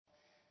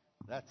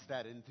That's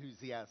that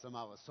enthusiasm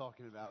I was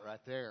talking about right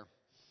there.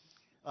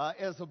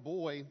 As a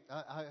boy,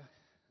 I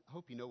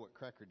hope you know what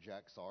Cracker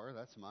Jacks are.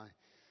 That's my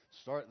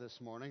start this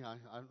morning. I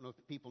don't know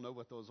if people know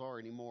what those are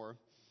anymore.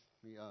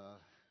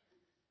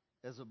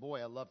 As a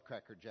boy, I loved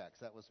Cracker Jacks.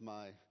 That was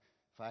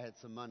if I had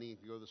some money,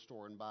 go to the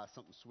store and buy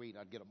something sweet,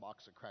 I'd get a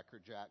box of Cracker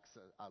Jacks.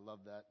 I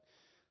loved that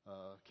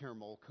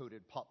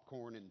caramel-coated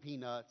popcorn and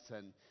peanuts.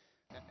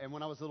 And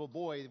when I was a little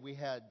boy, we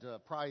had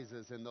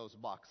prizes in those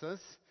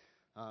boxes.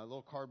 A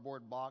little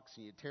cardboard box,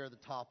 and you tear the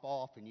top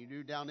off, and you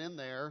knew down in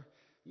there,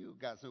 you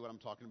guys know what I'm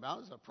talking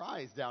about, there's a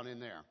prize down in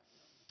there.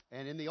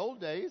 And in the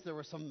old days, there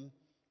were some,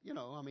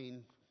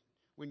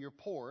 when you're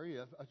poor,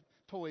 a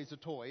toy's a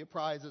toy, a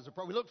prize is a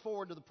prize. We look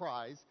forward to the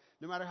prize,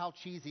 no matter how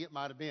cheesy it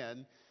might have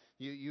been.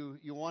 You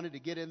wanted to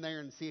get in there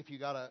and see if you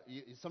got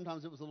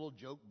sometimes it was a little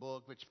joke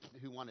book, which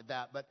who wanted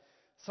that, but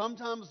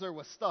sometimes there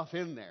was stuff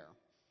in there.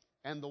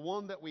 And the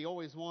one that we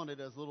always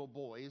wanted as little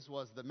boys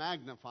was the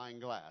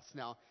magnifying glass.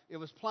 Now, it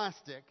was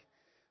plastic,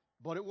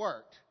 but it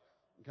worked,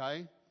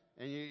 okay?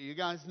 And you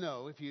guys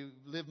know, if you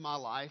live my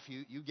life,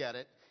 you get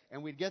it.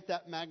 And we'd get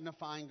that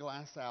magnifying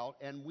glass out,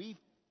 and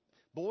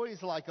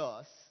boys like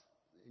us,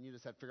 and you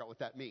just have to figure out what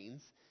that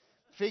means,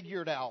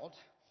 figured out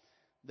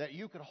that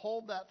you could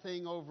hold that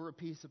thing over a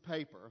piece of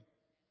paper,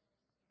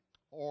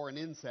 or an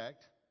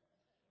insect,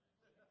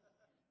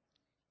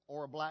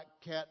 or a black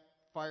cat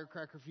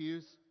firecracker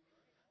fuse.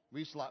 We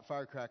used to light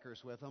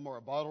firecrackers with them, or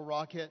a bottle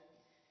rocket.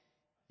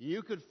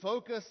 You could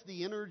focus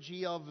the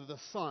energy of the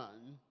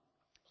sun,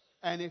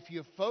 and if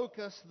you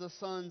focus the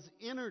sun's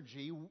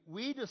energy,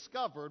 we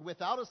discovered,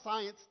 without a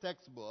science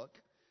textbook,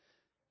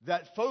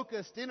 that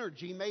focused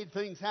energy made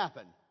things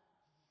happen.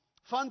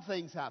 Fun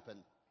things happen.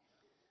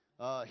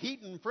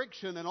 Heat and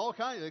friction and all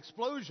kinds of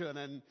explosion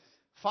and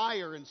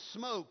fire and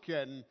smoke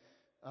and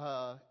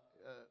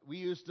we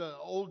used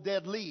old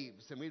dead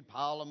leaves, and we'd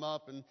pile them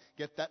up and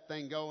get that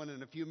thing going.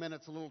 In a few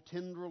minutes, a little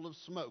tendril of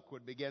smoke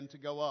would begin to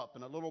go up,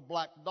 and a little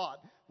black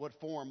dot would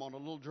form on a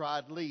little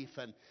dried leaf,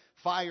 and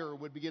fire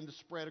would begin to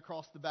spread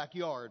across the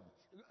backyard.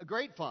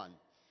 Great fun.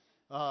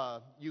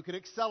 You could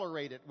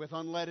accelerate it with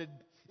unleaded.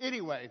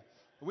 Anyway,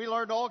 we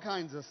learned all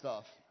kinds of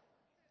stuff.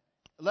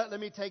 Let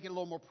me take it a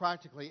little more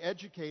practically.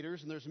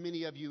 Educators, and there's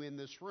many of you in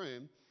this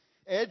room,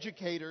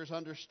 educators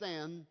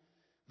understand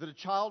that a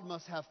child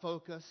must have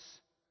focus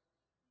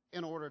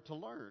in order to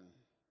learn.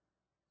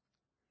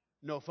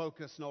 No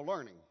focus, no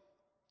learning.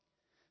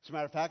 As a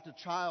matter of fact, a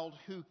child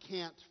who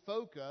can't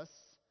focus,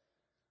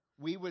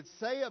 we would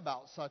say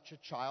about such a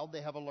child,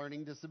 they have a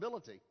learning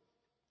disability.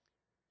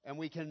 And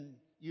we can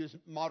use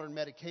modern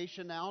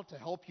medication now to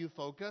help you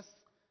focus,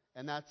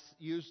 and that's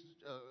used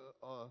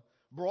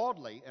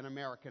broadly in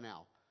America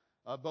now,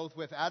 both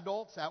with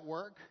adults at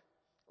work.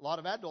 A lot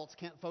of adults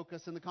can't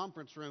focus in the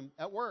conference room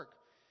at work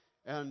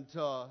and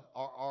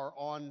are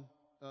on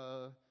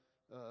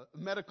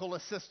medical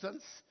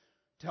assistance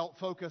to help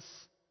focus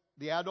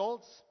the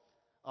adults.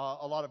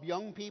 A lot of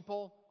young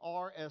people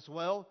are as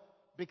well,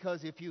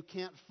 because if you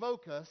can't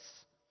focus,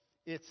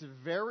 it's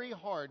very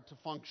hard to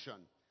function.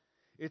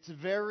 It's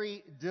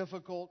very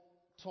difficult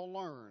to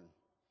learn.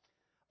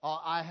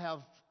 I have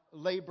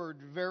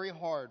labored very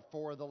hard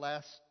for the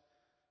last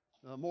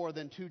more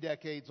than 2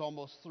 decades,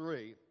 almost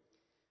 3,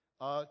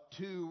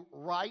 to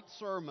write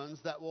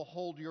sermons that will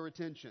hold your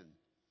attention.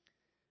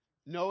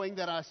 Knowing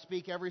that I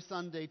speak every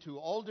Sunday to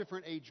all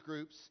different age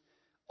groups,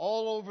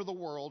 all over the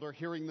world are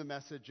hearing the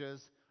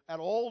messages, at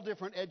all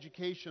different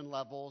education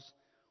levels,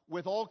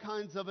 with all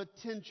kinds of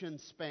attention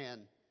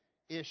span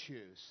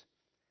issues.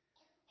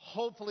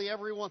 Hopefully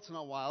every once in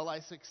a while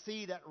I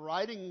succeed at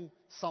writing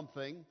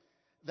something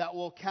that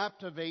will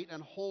captivate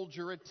and hold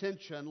your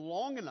attention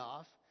long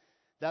enough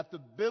that the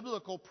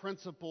biblical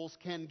principles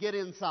can get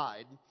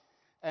inside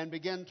and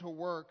begin to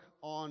work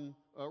on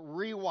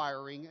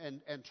rewiring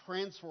and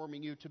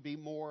transforming you to be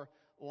more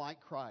like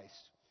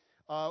Christ.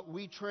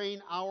 We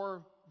train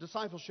our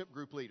discipleship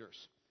group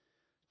leaders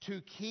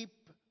to keep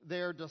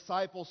their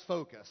disciples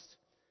focused.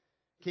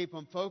 Keep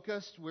them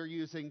focused. We're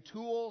using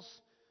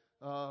tools,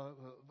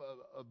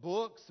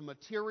 books,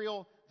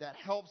 material that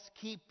helps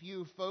keep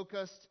you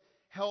focused,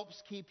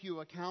 helps keep you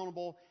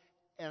accountable,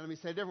 and let me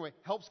say it a different way,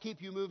 helps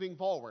keep you moving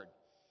forward.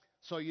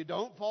 So you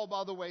don't fall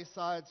by the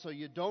wayside, so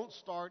you don't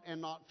start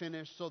and not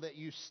finish, so that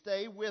you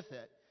stay with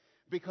it.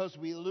 Because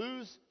we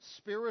lose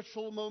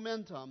spiritual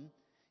momentum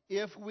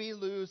if we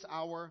lose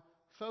our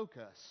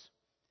focus.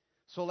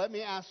 So let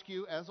me ask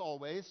you, as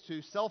always,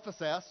 to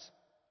self-assess.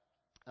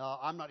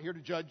 I'm not here to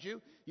judge you.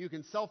 You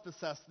can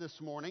self-assess this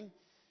morning.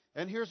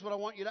 And here's what I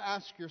want you to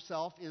ask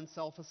yourself in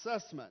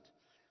self-assessment.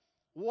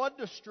 What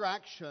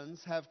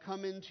distractions have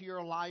come into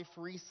your life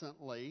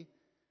recently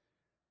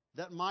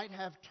that might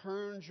have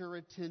turned your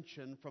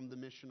attention from the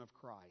mission of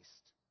Christ?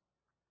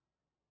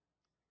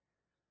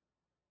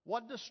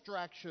 What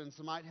distractions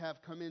might have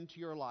come into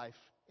your life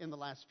in the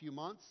last few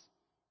months,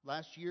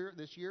 last year,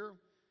 this year,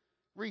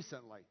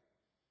 recently?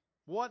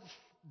 What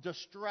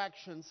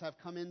distractions have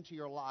come into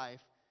your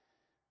life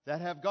that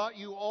have got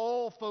you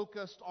all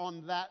focused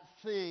on that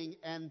thing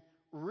and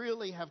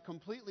really have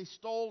completely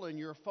stolen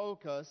your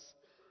focus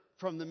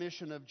from the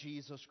mission of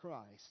Jesus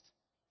Christ.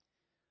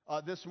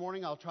 This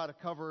morning I'll try to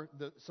cover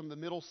some of the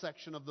middle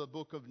section of the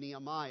book of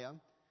Nehemiah.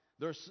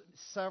 There's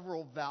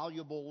several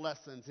valuable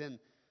lessons in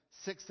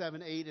 6,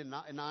 7, 8, and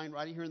 9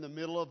 right here in the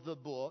middle of the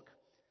book.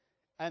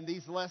 And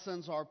these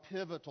lessons are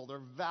pivotal. They're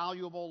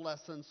valuable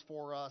lessons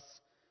for us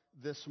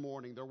this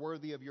morning. They're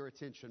worthy of your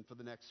attention for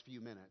the next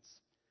few minutes.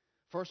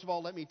 First of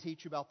all, let me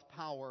teach you about the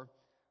power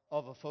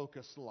of a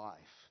focused life.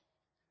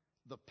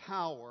 The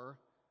power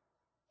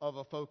of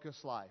a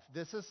focused life.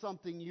 This is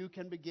something you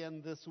can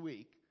begin this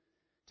week,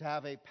 to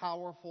have a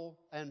powerful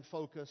and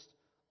focused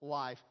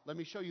life. Let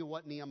me show you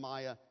what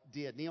Nehemiah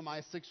did.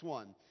 Nehemiah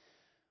 6:1.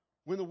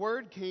 When the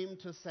word came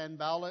to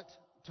Sanballat,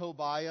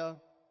 Tobiah,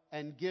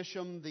 and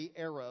Geshem the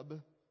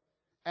Arab,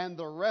 and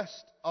the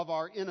rest of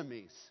our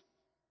enemies,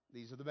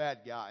 these are the bad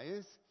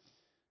guys,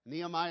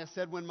 Nehemiah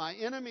said, when my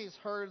enemies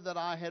heard that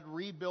I had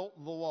rebuilt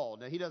the wall.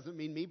 Now, he doesn't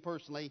mean me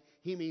personally.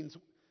 He means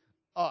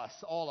us,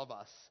 all of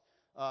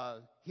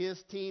us.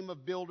 His team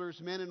of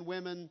builders, men and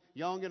women,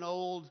 young and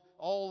old,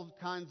 all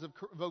kinds of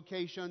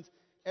vocations.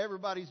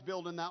 Everybody's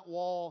building that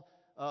wall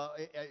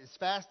as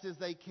fast as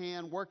they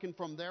can, working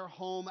from their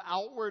home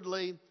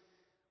outwardly.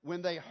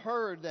 When they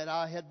heard that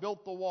I had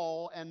built the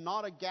wall and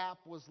not a gap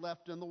was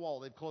left in the wall.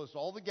 They've closed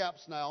all the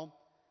gaps now,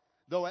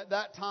 though at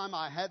that time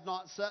I had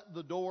not set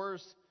the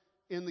doors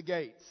in the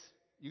gates.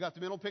 You got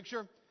the mental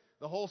picture?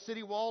 The whole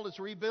city wall is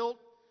rebuilt,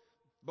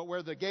 but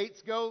where the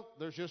gates go,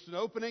 there's just an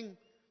opening.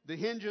 The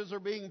hinges are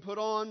being put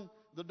on.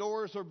 The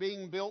doors are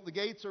being built. The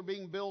gates are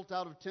being built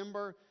out of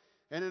timber.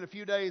 And in a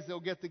few days,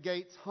 they'll get the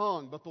gates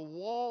hung. But the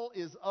wall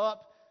is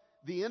up.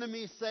 The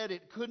enemy said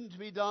it couldn't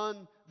be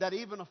done, that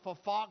even if a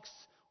fox,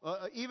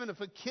 even if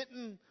a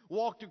kitten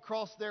walked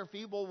across their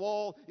feeble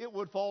wall, it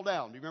would fall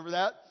down. Do you remember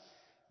that?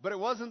 But it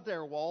wasn't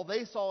their wall.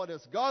 They saw it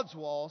as God's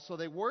wall, so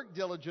they worked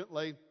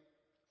diligently,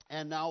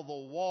 and now the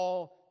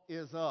wall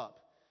is up.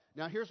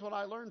 Now, here's what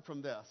I learned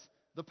from this.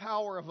 The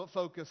power of a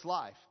focused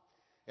life.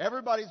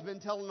 Everybody's been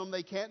telling them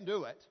they can't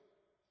do it.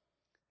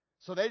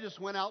 So they just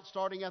went out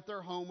starting at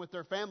their home with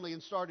their family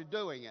and started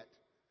doing it.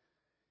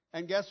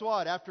 And guess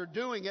what? After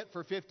doing it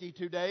for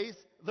 52 days,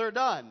 they're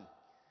done.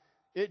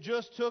 It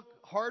just took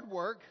hard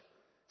work,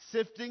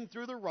 sifting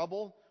through the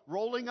rubble,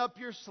 rolling up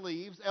your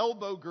sleeves,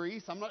 elbow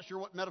grease. I'm not sure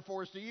what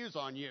metaphors to use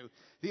on you.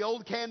 The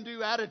old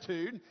can-do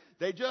attitude.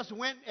 They just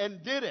went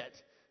and did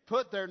it.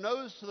 Put their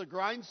nose to the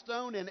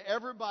grindstone, and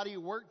everybody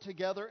worked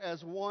together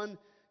as one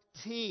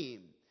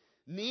team.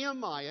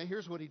 Nehemiah,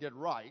 here's what he did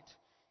right.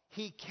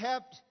 He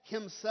kept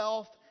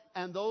himself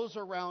and those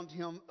around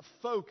him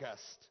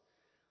focused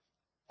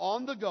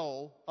on the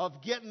goal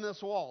of getting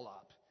this wall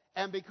up.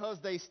 And because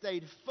they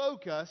stayed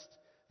focused,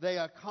 they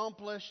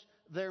accomplished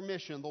their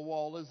mission. The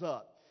wall is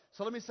up.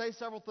 So let me say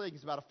several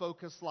things about a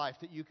focused life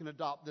that you can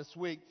adopt this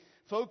week.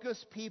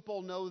 Focused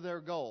people know their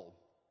goal.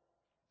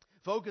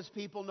 Focused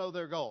people know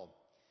their goal.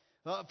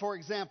 For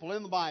example,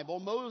 in the Bible,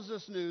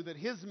 Moses knew that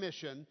his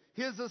mission,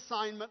 his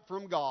assignment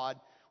from God,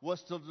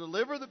 was to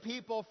deliver the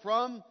people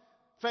from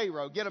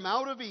Pharaoh, get them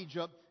out of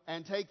Egypt,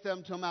 and take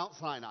them to Mount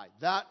Sinai.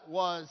 That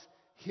was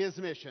his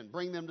mission,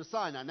 bring them to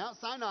Sinai. Now, at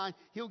Sinai,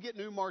 he'll get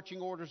new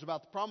marching orders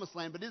about the promised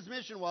land, but his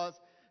mission was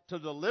to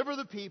deliver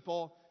the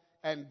people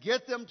and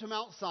get them to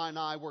Mount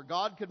Sinai, where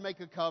God could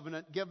make a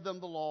covenant, give them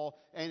the law,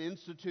 and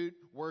institute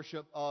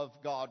worship of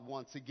God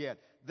once again.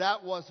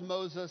 That was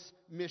Moses'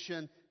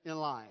 mission in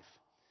life.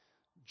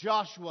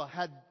 Joshua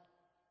had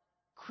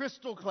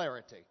crystal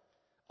clarity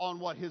on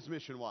what his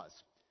mission was.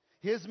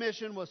 His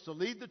mission was to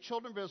lead the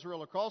children of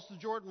Israel across the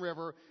Jordan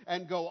River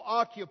and go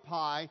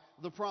occupy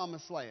the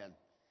promised land.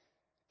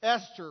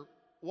 Esther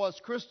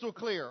was crystal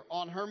clear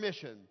on her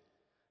mission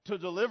to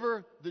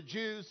deliver the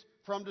Jews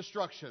from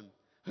destruction.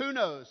 Who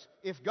knows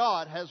if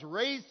God has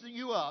raised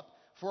you up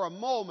for a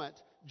moment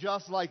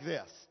just like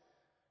this?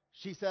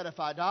 She said,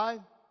 if I die,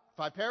 if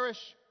I perish,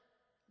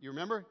 you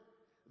remember?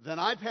 Then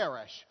I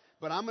perish.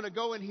 But I'm going to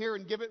go in here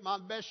and give it my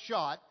best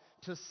shot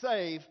to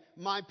save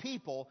my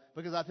people,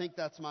 because I think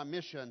that's my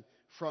mission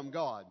from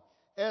God.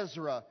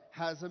 Ezra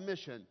has a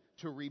mission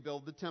to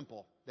rebuild the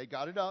temple. They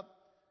got it up.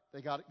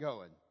 They got it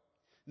going.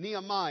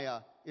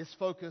 Nehemiah is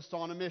focused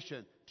on a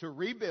mission to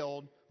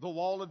rebuild the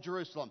wall of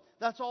Jerusalem.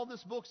 That's all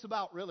this book's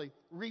about, really.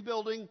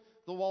 Rebuilding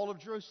the wall of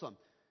Jerusalem.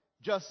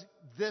 Just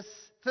this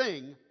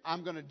thing,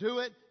 I'm going to do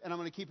it, and I'm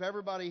going to keep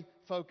everybody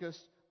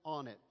focused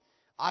on it.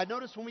 I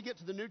notice when we get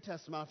to the New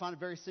Testament, I find a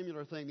very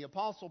similar thing. The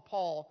Apostle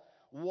Paul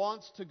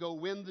wants to go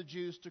win the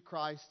Jews to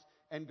Christ,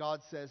 and God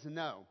says,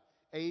 no,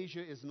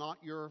 Asia is not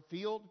your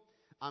field.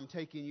 I'm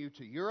taking you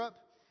to Europe,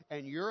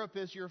 and Europe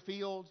is your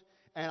field,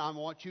 and I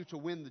want you to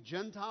win the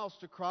Gentiles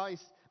to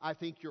Christ. I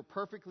think you're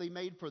perfectly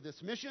made for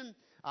this mission.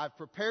 I've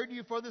prepared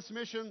you for this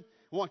mission.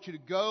 I want you to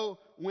go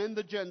win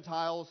the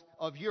Gentiles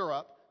of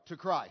Europe to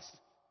Christ.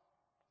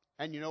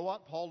 And you know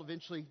what? Paul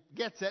eventually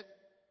gets it.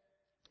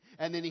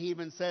 And then he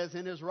even says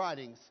in his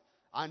writings,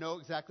 I know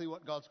exactly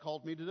what God's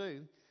called me to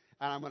do,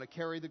 and I'm going to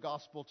carry the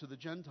gospel to the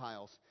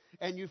Gentiles.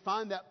 And you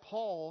find that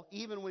Paul,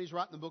 even when he's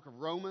writing the book of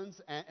Romans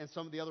and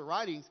some of the other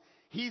writings,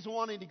 He's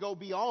wanting to go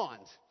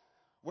beyond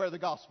where the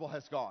gospel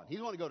has gone. He's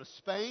wanting to go to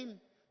Spain,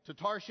 to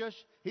Tarshish.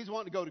 He's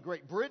wanting to go to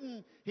Great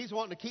Britain. He's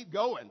wanting to keep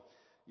going.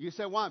 You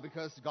say, why?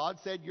 Because God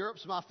said,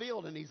 Europe's my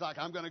field. And he's like,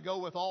 I'm going to go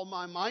with all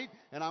my might,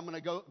 and I'm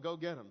going to go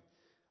get him.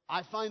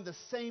 I find the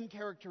same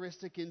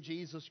characteristic in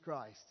Jesus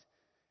Christ.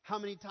 How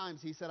many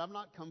times he said, I've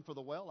not come for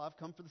the well, I've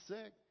come for the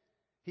sick.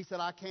 He said,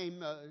 I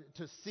came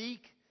to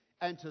seek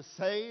and to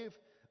save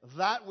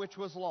that which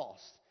was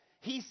lost.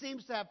 He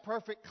seems to have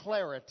perfect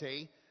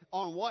clarity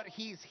on what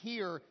he's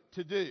here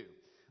to do.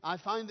 I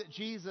find that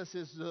Jesus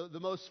is the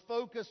most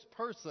focused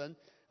person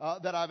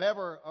that I've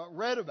ever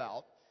read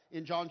about.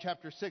 In John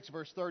chapter 6,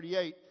 verse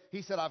 38,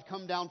 he said, I've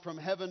come down from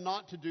heaven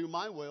not to do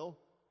my will,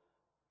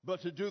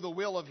 but to do the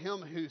will of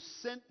him who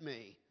sent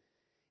me.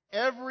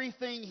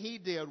 Everything he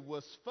did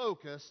was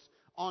focused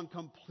on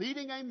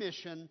completing a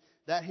mission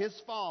that his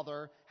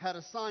Father had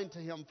assigned to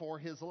him for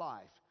his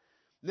life.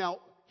 Now,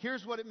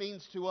 here's what it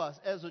means to us.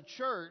 As a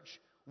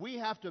church, we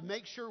have to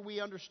make sure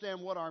we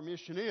understand what our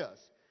mission is.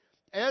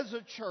 As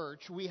a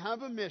church, we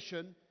have a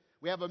mission.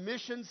 We have a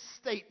mission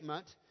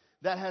statement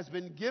that has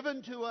been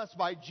given to us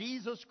by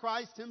Jesus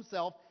Christ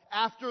himself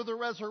after the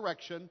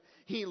resurrection.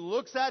 He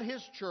looks at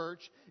his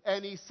church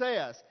and he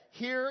says,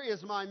 here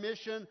is my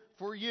mission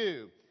for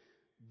you.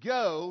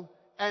 Go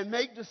and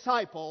make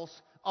disciples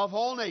of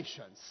all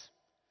nations.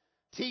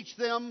 Teach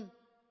them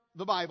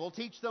the Bible.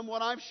 Teach them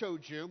what I've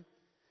showed you.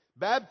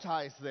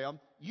 Baptize them.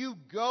 You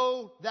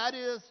go. That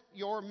is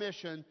your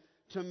mission,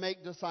 to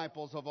make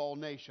disciples of all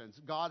nations.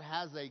 God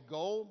has a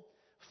goal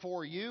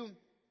for you.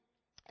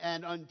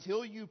 And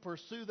until you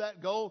pursue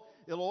that goal,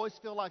 it'll always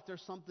feel like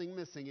there's something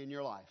missing in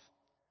your life.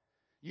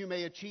 You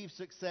may achieve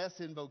success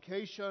in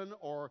vocation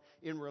or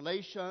in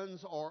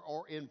relations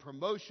or in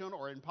promotion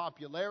or in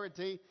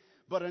popularity.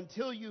 But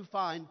until you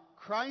find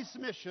Christ's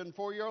mission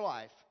for your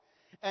life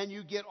and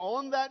you get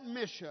on that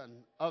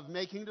mission of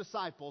making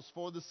disciples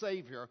for the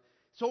Savior,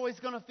 it's always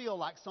going to feel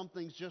like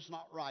something's just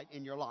not right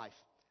in your life.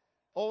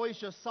 Always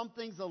just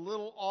something's a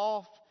little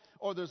off,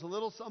 or there's a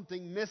little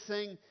something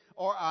missing,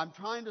 or I'm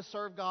trying to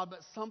serve God,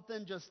 but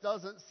something just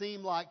doesn't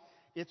seem like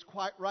it's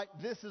quite right.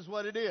 This is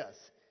what it is.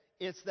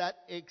 It's that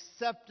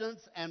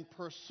acceptance and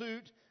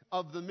pursuit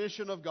of the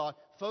mission of God.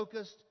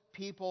 Focused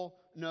people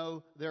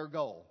know their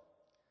goal.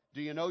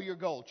 Do you know your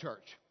goal,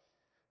 church?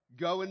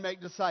 Go and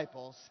make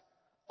disciples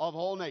of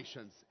all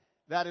nations.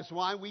 That is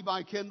why we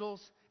buy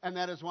Kindles, and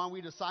that is why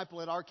we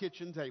disciple at our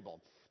kitchen table.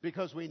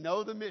 Because we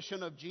know the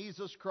mission of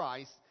Jesus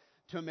Christ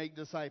to make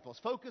disciples.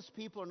 Focused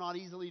people are not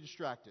easily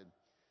distracted.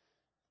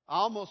 I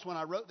almost, when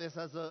I wrote this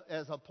as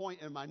a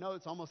point in my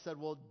notes, almost said,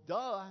 well,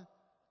 duh.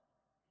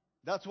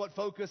 That's what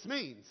focus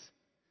means.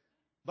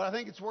 But I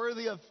think it's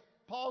worthy of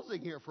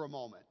pausing here for a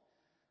moment.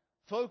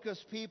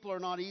 Focused people are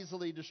not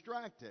easily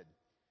distracted.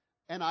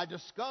 And I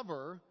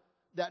discover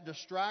that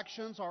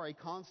distractions are a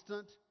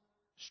constant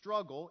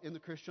struggle in the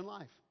Christian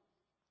life.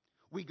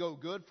 We go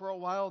good for a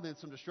while, then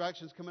some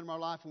distractions come into our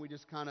life, and we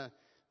just kind of,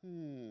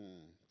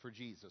 for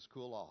Jesus,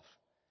 cool off.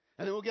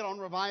 And then we'll get on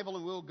revival,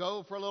 and we'll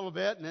go for a little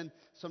bit, and then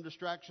some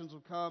distractions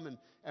will come,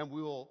 and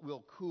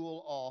we'll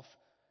cool off.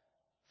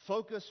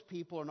 Focused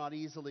people are not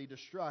easily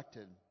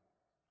distracted.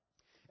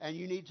 And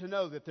you need to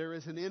know that there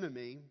is an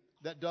enemy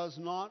that does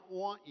not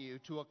want you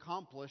to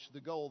accomplish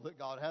the goal that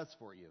God has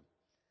for you.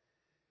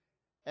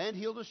 And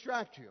he'll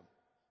distract you.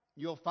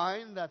 You'll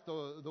find that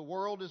the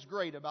world is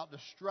great about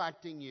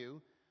distracting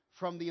you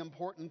from the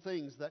important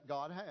things that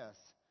God has.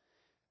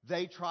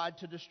 They tried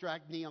to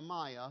distract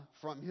Nehemiah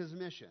from his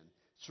mission.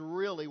 It's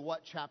really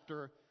what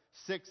chapter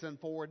 6 and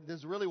forward, this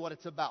is really what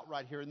it's about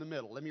right here in the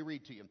middle. Let me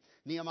read to you.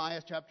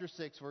 Nehemiah chapter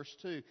 6, verse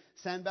 2.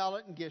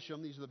 Sanballat and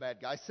Geshem, these are the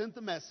bad guys, sent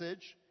the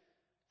message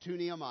to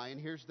Nehemiah,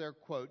 and here's their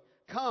quote.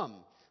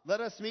 Come,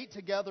 let us meet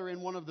together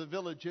in one of the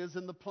villages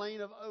in the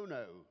plain of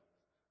Ono.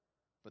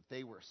 But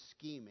they were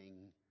scheming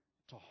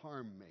to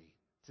harm me.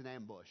 It's an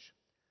ambush.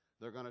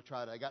 They're going to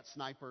try to, they got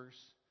snipers.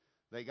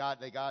 They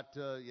got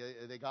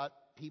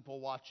people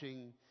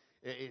watching.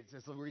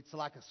 It's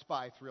like a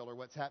spy thriller,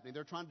 what's happening.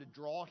 They're trying to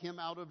draw him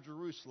out of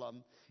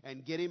Jerusalem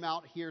and get him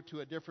out here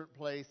to a different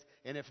place.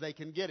 And if they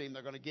can get him,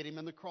 they're going to get him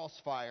in the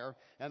crossfire,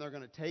 and they're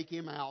going to take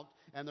him out,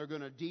 and they're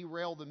going to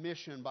derail the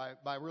mission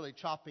by really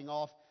chopping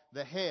off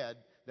the head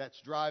that's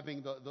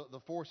driving the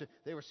force.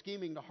 They were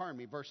scheming to harm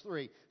me. Verse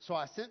 3, so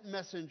I sent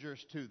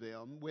messengers to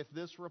them with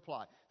this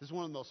reply. This is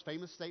one of the most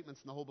famous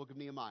statements in the whole book of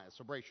Nehemiah,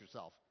 so brace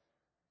yourself.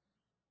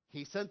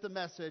 He sent the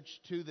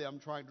message to them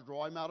trying to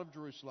draw him out of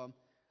Jerusalem.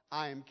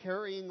 I am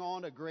carrying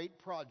on a great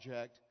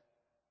project,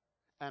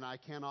 and I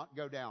cannot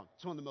go down.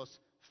 It's one of the most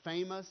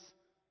famous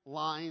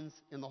lines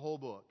in the whole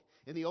book.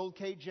 In the old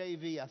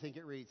KJV, I think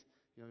it reads,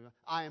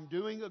 I am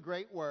doing a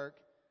great work,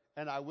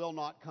 and I will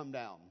not come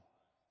down.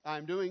 I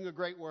am doing a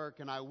great work,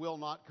 and I will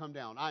not come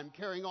down. I'm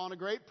carrying on a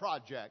great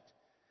project.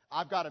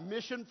 I've got a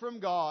mission from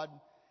God,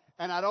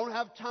 and I don't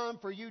have time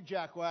for you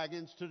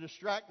jackwagons to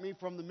distract me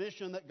from the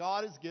mission that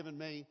God has given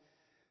me.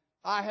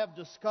 I have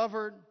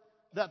discovered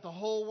that the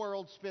whole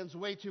world spends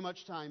way too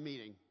much time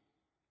meeting.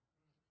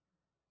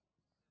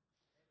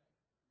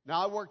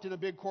 Now, I worked in a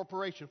big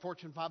corporation,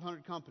 Fortune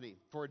 500 company,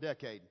 for a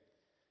decade.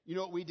 You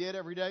know what we did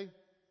every day?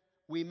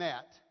 We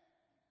met.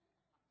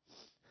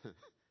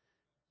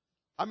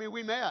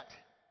 We met.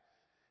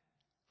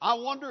 I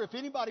wonder if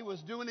anybody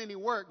was doing any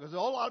work, because a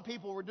whole lot of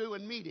people were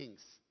doing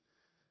meetings.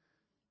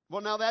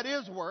 Well, now that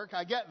is work,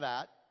 I get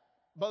that,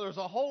 but there's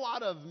a whole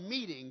lot of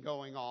meeting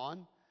going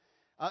on.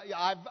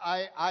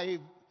 I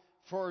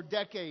for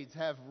decades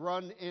have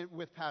run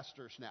with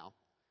pastors now.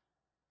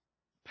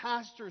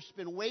 Pastors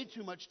spend way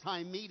too much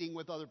time meeting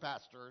with other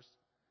pastors,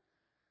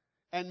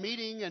 and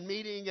meeting and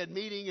meeting and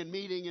meeting and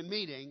meeting and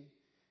meeting.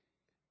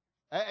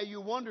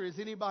 You wonder, is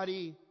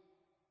anybody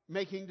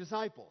making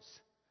disciples?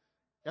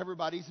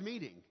 Everybody's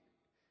meeting.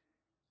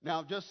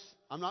 Now,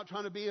 I'm not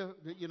trying to be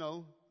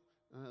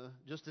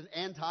just an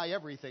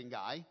anti-everything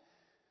guy.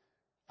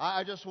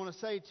 I just want to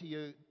say to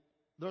you,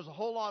 there's a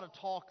whole lot of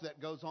talk that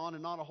goes on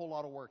and not a whole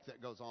lot of work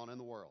that goes on in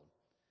the world.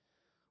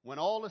 When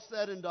all is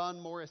said and done,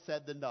 more is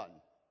said than done.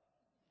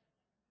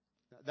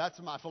 That's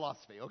my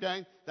philosophy,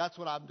 okay? That's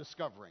what I'm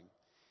discovering.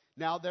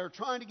 Now, they're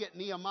trying to get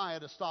Nehemiah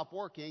to stop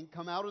working,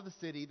 come out of the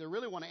city. They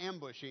really want to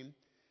ambush him.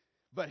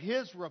 But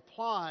his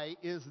reply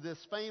is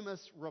this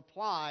famous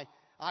reply,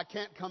 I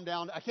can't come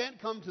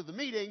to the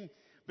meeting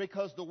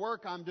because the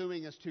work I'm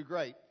doing is too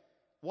great.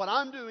 What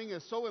I'm doing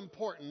is so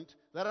important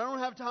that I don't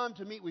have time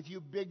to meet with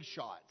you big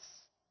shots,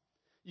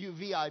 you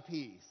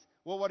VIPs.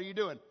 Well, what are you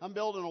doing? I'm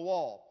building a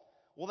wall.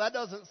 Well, that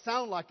doesn't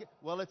sound like it.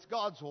 Well, it's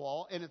God's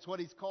wall, and it's what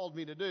He's called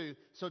me to do.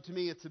 So to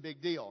me, it's a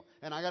big deal.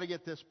 And I got to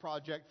get this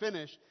project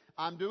finished.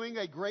 I'm doing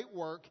a great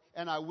work,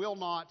 and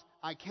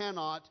I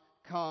cannot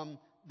come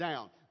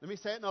down. Let me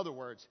say it in other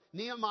words.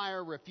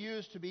 Nehemiah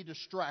refused to be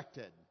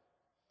distracted.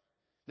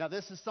 Now,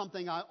 this is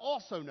something I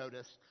also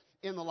noticed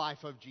in the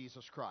life of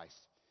Jesus Christ.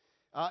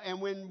 And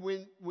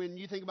when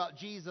you think about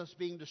Jesus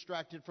being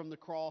distracted from the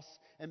cross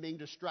and being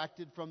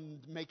distracted from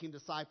making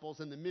disciples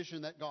and the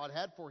mission that God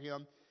had for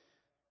Him,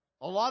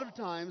 a lot of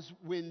times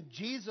when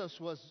Jesus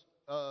was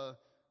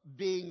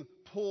being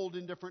pulled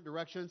in different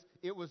directions,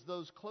 it was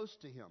those close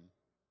to Him.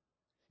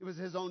 It was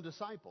His own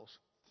disciples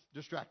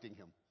distracting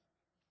Him.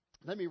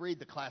 Let me read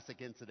the classic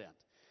incident.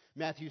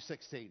 Matthew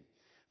 16.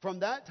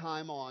 From that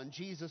time on,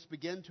 Jesus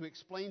began to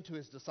explain to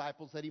His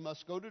disciples that He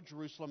must go to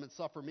Jerusalem and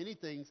suffer many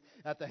things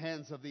at the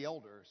hands of the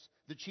elders,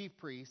 the chief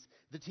priests,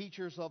 the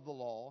teachers of the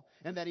law,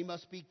 and that He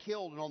must be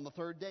killed and on the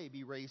third day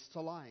be raised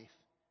to life.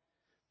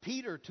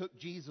 Peter took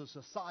Jesus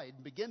aside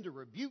and began to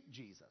rebuke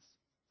Jesus.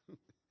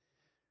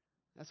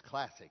 That's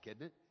classic,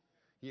 isn't it?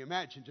 Can you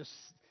imagine just,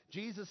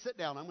 Jesus, sit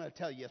down, I'm going to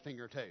tell you a thing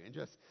or two.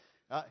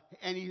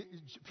 And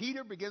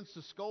Peter begins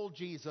to scold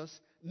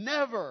Jesus.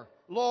 Never,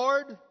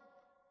 Lord.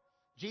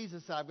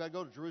 Jesus said, I've got to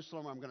go to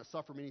Jerusalem. I'm going to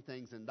suffer many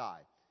things and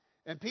die.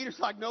 And Peter's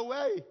like, no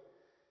way.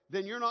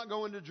 Then you're not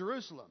going to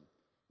Jerusalem.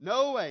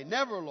 No way.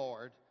 Never,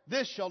 Lord.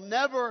 This shall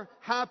never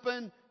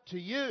happen to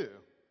you.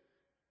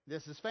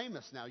 This is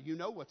famous now. You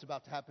know what's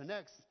about to happen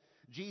next.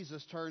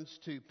 Jesus turns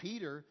to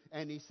Peter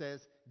and He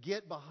says,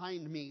 get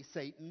behind me,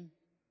 Satan.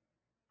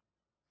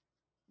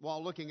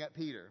 While looking at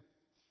Peter.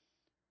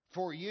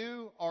 For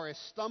you are a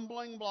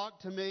stumbling block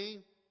to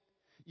me.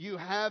 You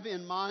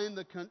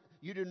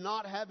do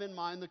not have in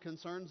mind the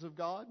concerns of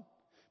God,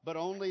 but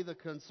only the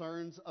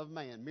concerns of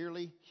man,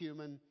 merely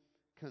human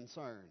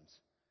concerns.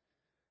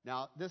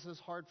 Now, this is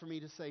hard for me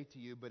to say to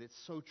you, but it's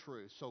so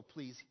true. So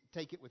please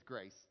take it with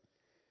grace.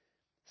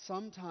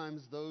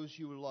 Sometimes those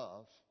you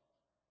love,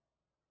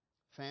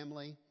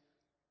 family,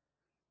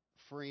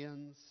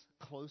 friends,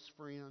 close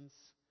friends,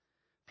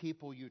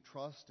 people you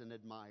trust and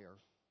admire,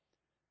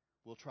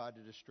 will try to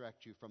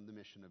distract you from the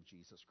mission of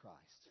Jesus Christ.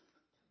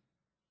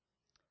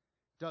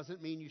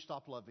 Doesn't mean you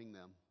stop loving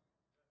them.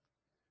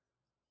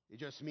 It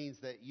just means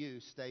that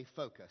you stay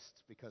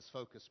focused, because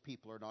focused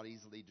people are not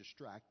easily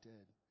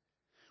distracted.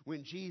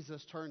 When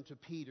Jesus turned to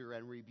Peter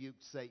and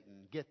rebuked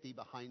Satan, get thee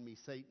behind me,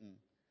 Satan,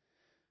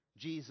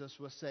 Jesus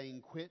was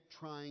saying, quit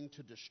trying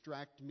to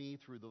distract me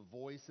through the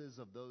voices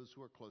of those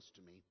who are close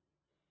to me.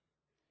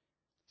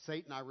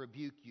 Satan, I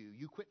rebuke you.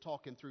 You quit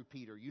talking through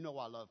Peter. You know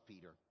I love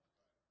Peter.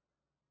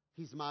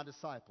 He's my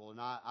disciple,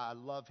 and I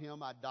love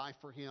him. I die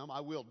for him.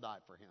 I will die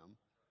for him.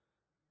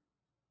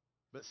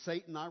 But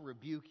Satan, I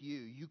rebuke you.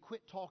 You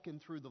quit talking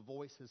through the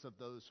voices of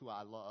those who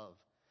I love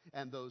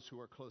and those who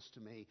are close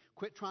to me.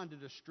 Quit trying to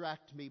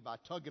distract me by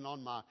tugging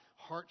on my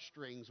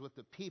heartstrings with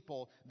the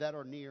people that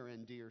are near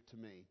and dear to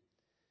me.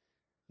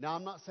 Now,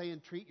 I'm not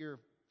saying treat your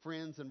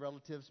friends and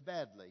relatives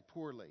badly,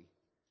 poorly.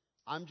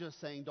 I'm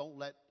just saying don't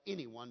let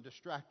anyone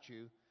distract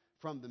you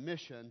from the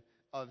mission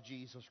of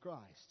Jesus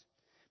Christ.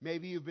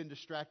 Maybe you've been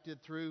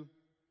distracted through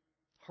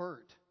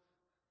hurt.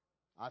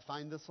 I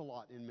find this a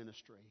lot in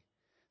ministry,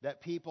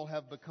 that people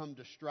have become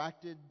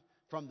distracted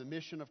from the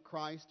mission of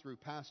Christ through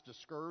past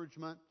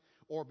discouragement,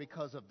 or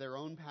because of their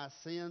own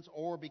past sins,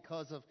 or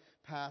because of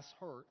past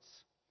hurts.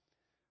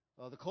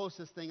 The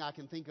closest thing I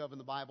can think of in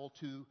the Bible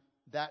to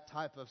that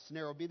type of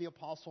scenario would be the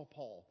Apostle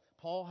Paul.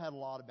 Paul had a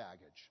lot of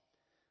baggage.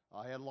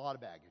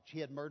 He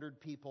had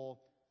murdered people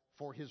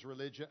for his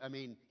religion.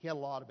 He had a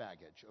lot of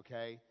baggage,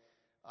 okay?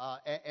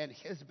 and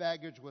his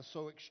baggage was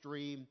so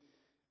extreme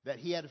that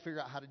he had to figure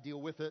out how to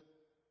deal with it.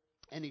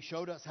 And he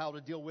showed us how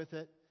to deal with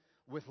it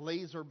with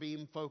laser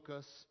beam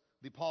focus.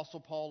 The Apostle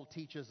Paul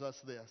teaches us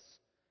this.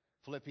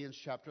 Philippians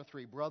chapter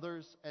 3.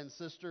 Brothers and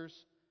sisters,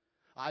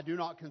 I do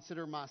not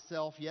consider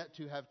myself yet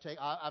to have taken,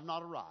 I've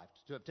not arrived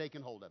to have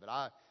taken hold of it.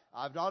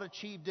 I've not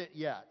achieved it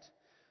yet.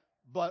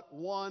 But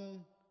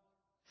one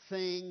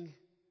thing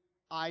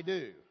I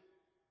do,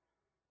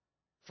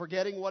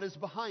 forgetting what is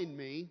behind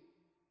me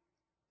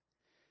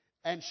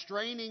and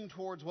straining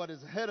towards what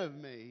is ahead of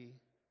me,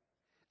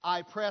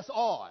 I press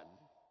on.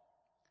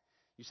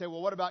 You say,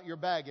 well, what about your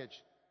baggage?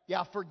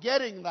 Yeah,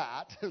 forgetting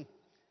that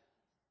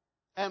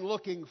and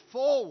looking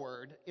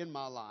forward in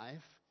my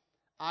life,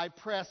 I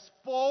press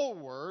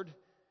forward,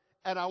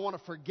 and I want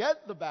to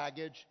forget the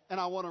baggage, and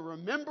I want to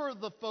remember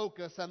the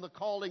focus and the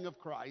calling of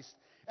Christ,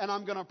 and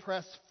I'm going to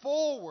press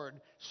forward,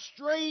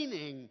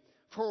 straining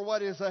for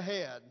what is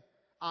ahead.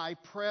 I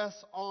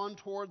press on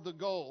toward the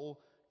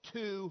goal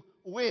to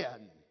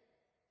win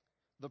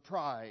the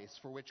prize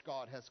for which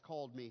God has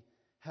called me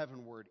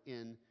heavenward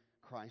in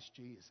Christ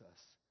Jesus.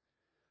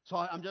 So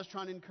I'm just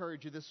trying to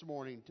encourage you this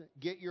morning to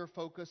get your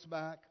focus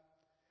back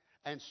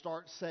and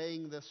start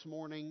saying this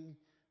morning,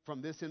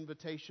 from this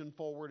invitation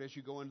forward as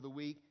you go into the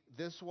week,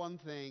 this one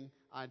thing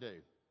I do.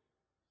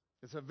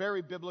 It's a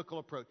very biblical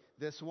approach.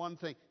 This one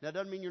thing. That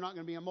doesn't mean you're not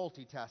going to be a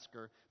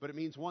multitasker, but it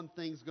means one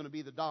thing's going to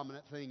be the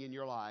dominant thing in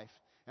your life,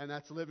 and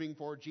that's living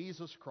for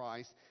Jesus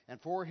Christ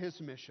and for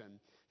His mission.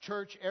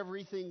 Church,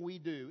 everything we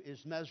do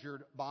is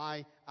measured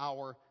by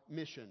our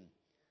mission.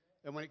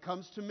 And when it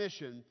comes to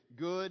mission,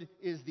 good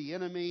is the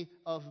enemy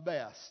of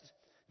best.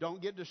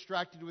 Don't get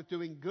distracted with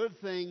doing good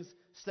things.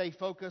 Stay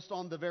focused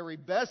on the very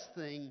best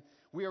thing.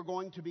 We are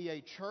going to be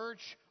a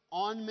church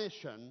on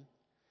mission,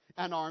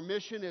 and our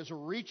mission is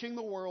reaching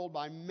the world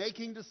by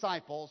making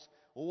disciples,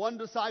 one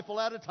disciple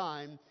at a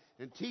time,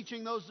 and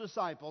teaching those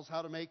disciples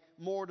how to make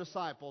more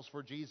disciples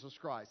for Jesus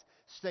Christ.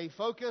 Stay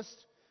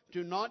focused.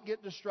 Do not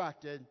get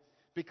distracted,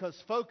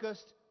 because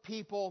focused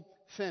people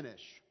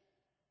finish.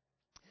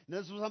 And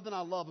this is something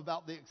I love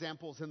about the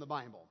examples in the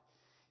Bible.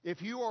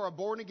 If you are a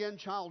born-again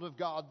child of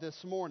God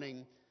this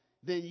morning,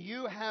 then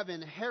you have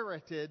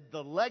inherited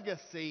the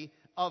legacy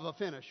of a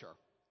finisher.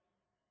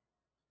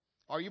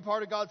 Are you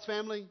part of God's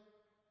family?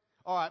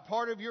 All right,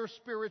 part of your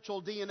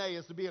spiritual DNA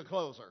is to be a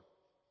closer.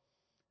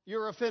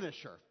 You're a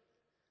finisher.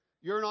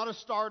 You're not a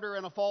starter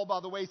and a fall by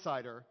the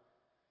waysider.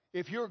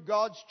 If you're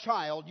God's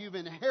child, you've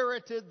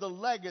inherited the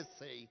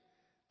legacy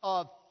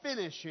of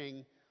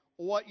finishing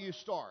what you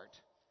start.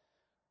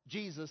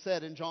 Jesus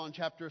said in John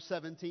chapter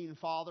 17,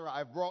 Father,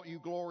 I've brought you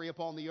glory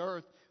upon the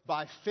earth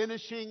by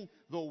finishing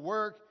the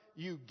work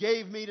you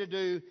gave me to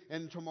do.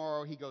 And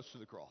tomorrow he goes to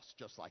the cross,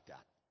 just like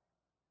that.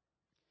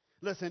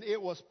 Listen,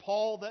 it was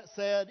Paul that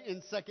said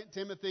in 2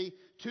 Timothy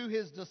to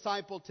his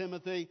disciple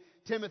Timothy,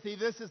 Timothy,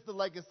 this is the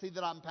legacy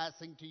that I'm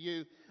passing to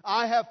you.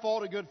 I have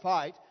fought a good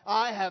fight.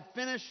 I have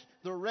finished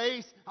the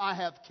race. I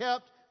have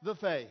kept the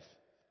faith.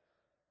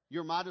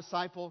 You're my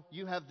disciple.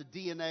 You have the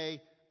DNA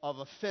of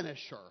a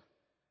finisher.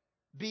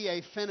 Be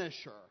a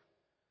finisher.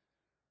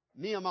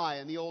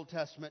 Nehemiah in the Old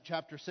Testament,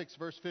 chapter 6,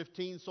 verse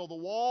 15. So the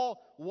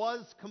wall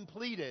was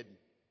completed.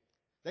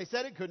 They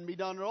said it couldn't be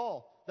done at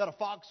all. That a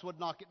fox would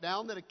knock it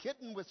down, that a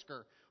kitten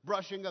whisker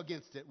brushing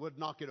against it would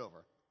knock it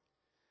over.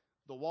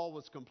 The wall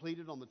was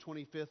completed on the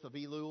 25th of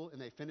Elul, and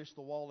they finished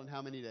the wall in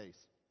how many days?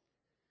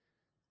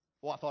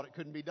 Well, I thought it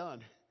couldn't be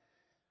done.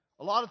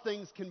 A lot of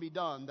things can be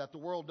done that the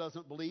world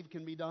doesn't believe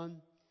can be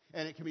done,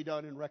 and it can be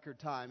done in record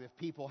time if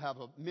people have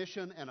a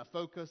mission and a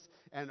focus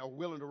and are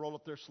willing to roll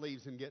up their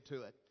sleeves and get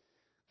to it.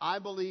 I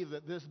believe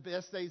that the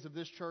best days of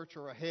this church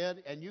are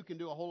ahead, and you can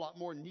do a whole lot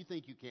more than you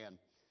think you can.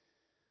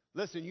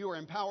 Listen, you are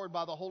empowered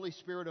by the Holy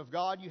Spirit of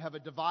God. You have a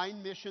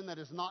divine mission that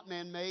is not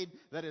man-made,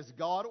 that is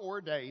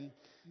God-ordained.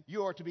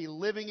 You are to be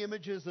living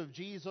images of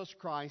Jesus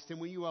Christ.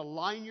 And when you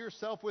align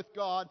yourself with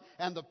God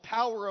and the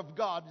power of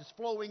God is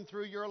flowing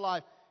through your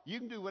life, you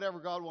can do whatever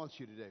God wants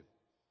you to do.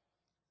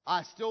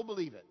 I still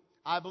believe it.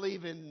 I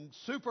believe in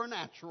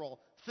supernatural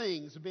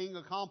things being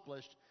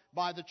accomplished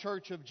by the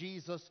church of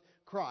Jesus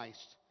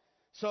Christ.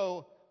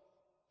 So,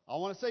 I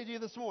want to say to you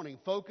this morning,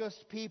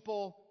 focused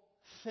people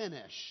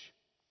finish.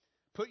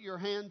 Put your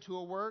hand to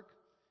a work.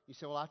 You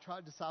say, well, I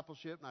tried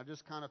discipleship and I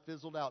just kind of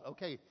fizzled out.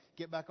 Okay,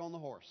 get back on the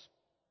horse.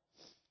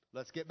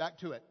 Let's get back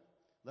to it.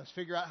 Let's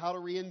figure out how to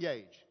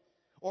re-engage.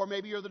 Or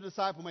maybe you're the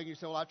disciple maker. You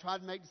say, well, I tried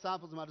to make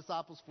disciples and my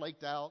disciples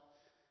flaked out.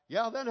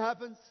 Yeah, that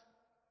happens.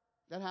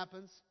 That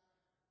happens.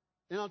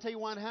 And I'll tell you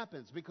why it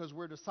happens. Because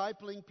we're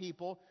discipling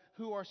people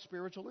who are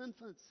spiritual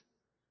infants.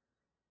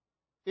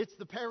 It's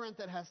the parent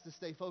that has to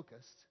stay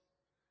focused.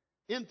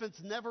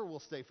 Infants never will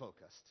stay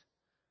focused.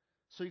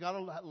 So you got a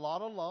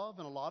lot of love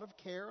and a lot of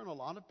care and a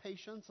lot of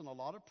patience and a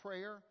lot of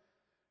prayer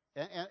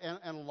and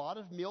a lot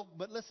of milk.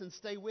 But listen,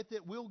 stay with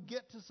it. We'll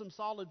get to some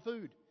solid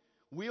food.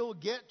 We'll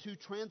get to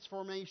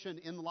transformation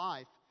in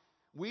life.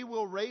 We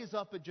will raise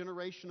up a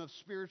generation of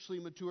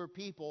spiritually mature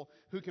people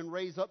who can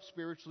raise up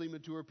spiritually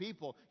mature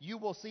people. You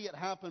will see it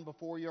happen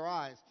before your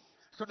eyes.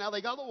 So now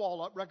they got the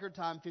wall up, record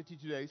time,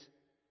 52 days.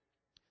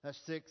 That's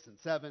 6 and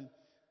 7.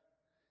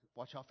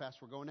 Watch how fast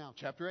we're going now.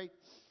 Chapter 8.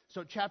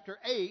 So chapter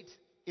 8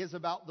 is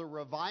about the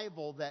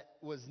revival that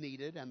was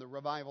needed and the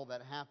revival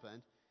that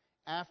happened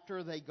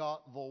after they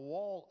got the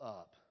wall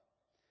up.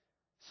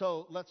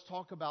 So let's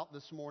talk about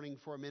this morning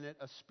for a minute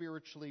a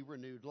spiritually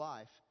renewed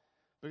life.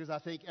 Because I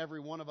think every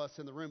one of us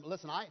in the room,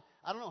 listen, I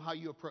don't know how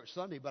you approach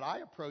Sunday, but I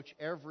approach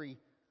every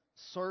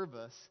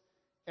service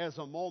as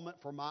a moment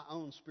for my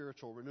own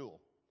spiritual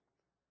renewal.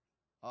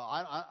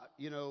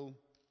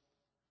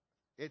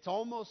 It's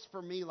almost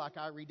for me like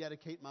I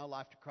rededicate my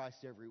life to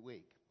Christ every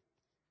week.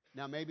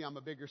 Now, maybe I'm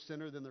a bigger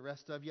sinner than the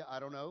rest of you. I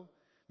don't know.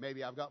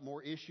 Maybe I've got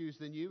more issues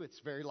than you. It's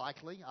very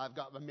likely.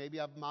 Maybe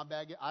I've my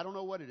bag. I don't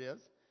know what it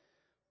is.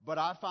 But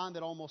I find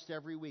that almost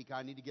every week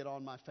I need to get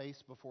on my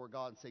face before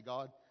God and say,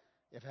 God,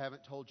 if I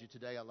haven't told you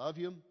today I love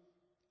you,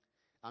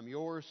 I'm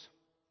yours.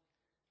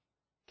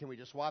 Can we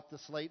just wipe the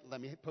slate?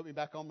 Put me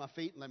back on my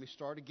feet and let me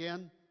start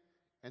again.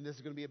 And this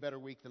is going to be a better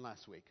week than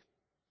last week.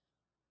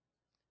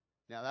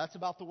 Now, that's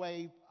about the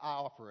way I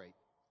operate.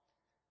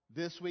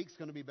 This week's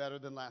going to be better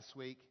than last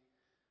week.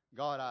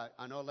 God,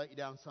 I know I let you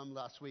down some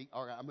last week.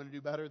 All right, I'm going to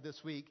do better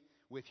this week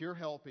with your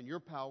help and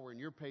your power and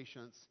your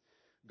patience.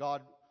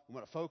 God, I'm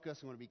going to focus.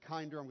 I'm going to be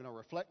kinder. I'm going to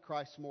reflect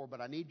Christ more. But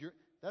I need your...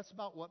 That's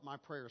about what my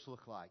prayers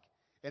look like.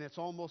 And it's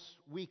almost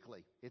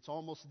weekly. It's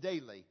almost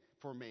daily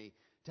for me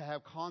to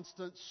have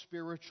constant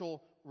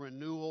spiritual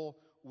renewal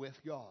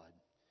with God.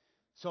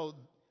 So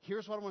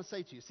here's what I want to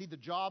say to you. See, the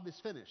job is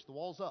finished. The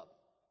wall's up.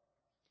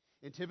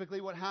 And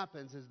typically what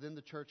happens is then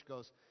the church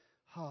goes,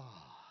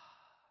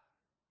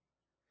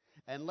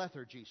 and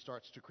lethargy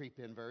starts to creep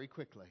in very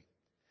quickly.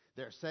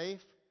 They're safe.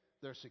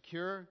 They're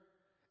secure.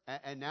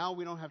 And now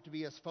we don't have to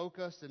be as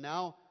focused. And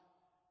now,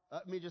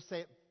 let me just say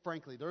it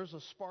frankly, there's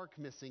a spark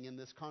missing in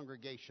this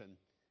congregation,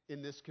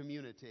 in this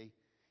community,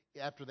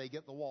 after they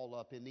get the wall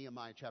up in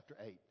Nehemiah chapter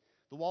 8.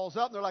 The wall's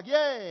up and they're like,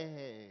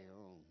 yay!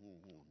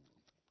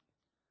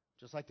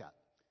 Just like that.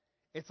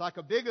 It's like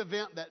a big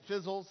event that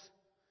fizzles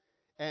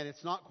and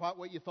it's not quite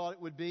what you thought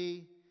it would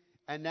be.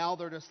 And now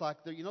they're just like,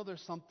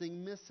 there's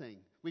something missing.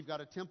 We've got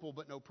a temple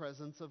but no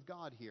presence of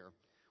God here.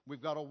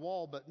 We've got a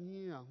wall, but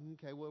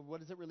what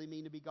does it really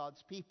mean to be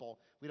God's people?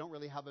 We don't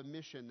really have a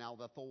mission now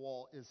that the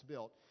wall is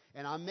built.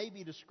 And I may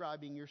be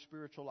describing your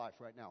spiritual life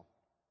right now.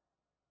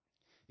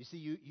 You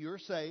see, you're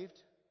saved,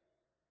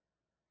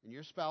 and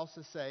your spouse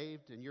is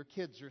saved, and your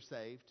kids are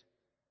saved,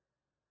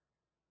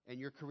 and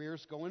your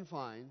career's going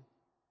fine,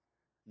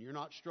 and you're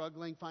not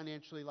struggling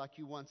financially like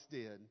you once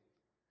did,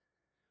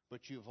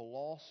 but you've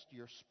lost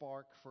your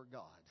spark for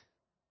God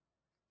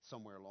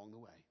somewhere along the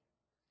way.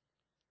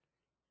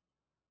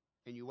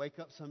 And you wake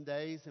up some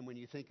days, and when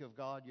you think of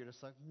God, you're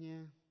just like, yeah.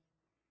 And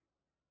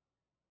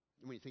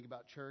when you think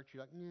about church,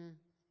 you're like, yeah,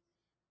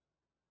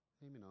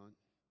 maybe not.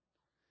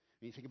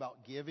 When you think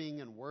about giving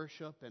and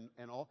worship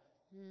and all,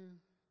 yeah.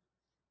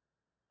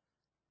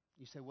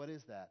 You say, what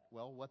is that?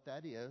 Well, what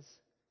that is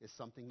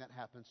something that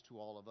happens to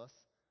all of us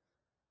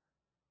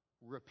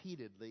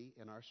repeatedly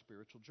in our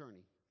spiritual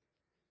journey.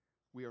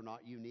 We are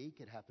not unique.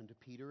 It happened to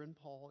Peter and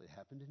Paul. It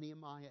happened to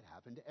Nehemiah. It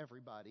happened to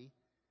everybody.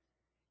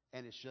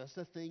 And it's just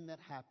a thing that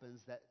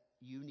happens that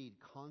you need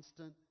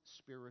constant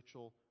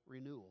spiritual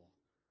renewal.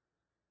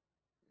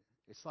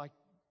 It's like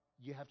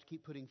you have to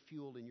keep putting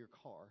fuel in your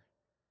car.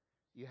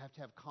 You have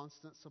to have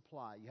constant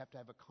supply. You have to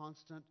have a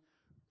constant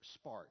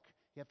spark.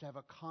 You have to have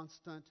a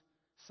constant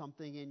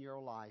something in your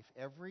life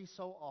every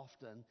so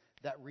often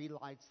that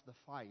relights the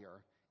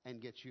fire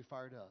and gets you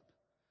fired up.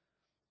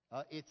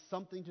 It's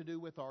something to do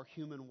with our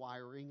human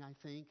wiring, I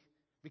think,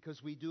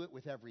 because we do it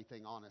with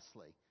everything,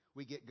 honestly.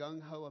 We get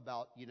gung-ho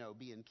about,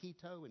 being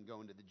keto and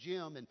going to the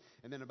gym, and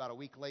then about a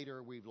week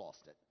later, we've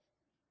lost it.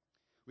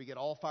 We get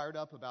all fired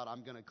up about,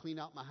 I'm going to clean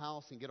out my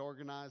house and get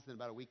organized, and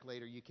about a week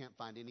later, you can't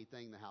find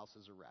anything, the house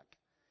is a wreck.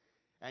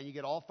 And you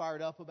get all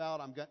fired up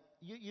about,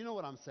 you know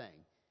what I'm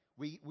saying.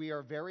 We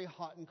are very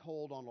hot and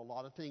cold on a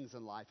lot of things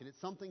in life, and it's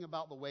something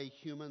about the way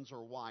humans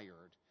are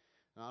wired.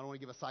 Now, I don't want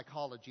to give a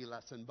psychology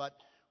lesson, but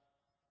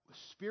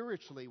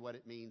spiritually what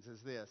it means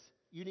is this.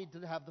 You need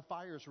to have the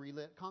fires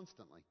relit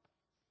constantly.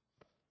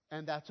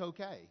 And that's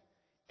okay.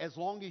 As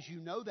long as you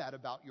know that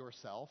about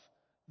yourself,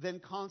 then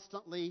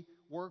constantly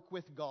work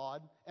with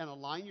God and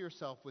align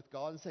yourself with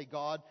God and say,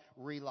 God,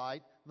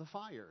 relight the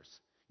fires.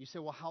 You say,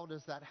 well, how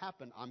does that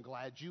happen? I'm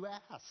glad you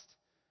asked.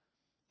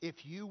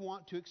 If you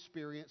want to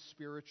experience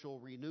spiritual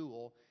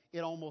renewal,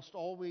 it almost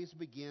always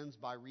begins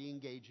by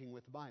re-engaging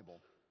with the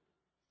Bible.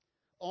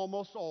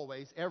 Almost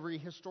always, every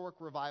historic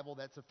revival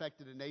that's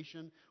affected a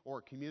nation or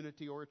a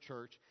community or a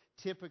church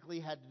typically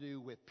had to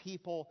do with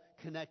people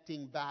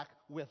connecting back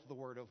with the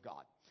Word of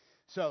God.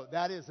 So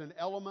that is an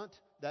element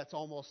that's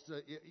almost,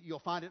 you'll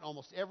find it in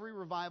almost every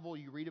revival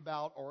you read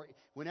about, or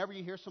whenever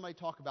you hear somebody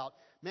talk about,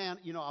 man,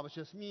 I was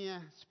just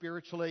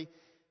spiritually.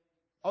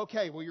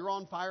 Okay, well, you're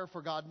on fire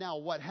for God now.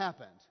 What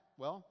happened?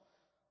 Well,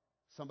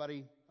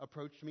 somebody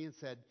approached me and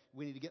said,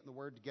 we need to get in the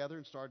Word together,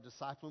 and started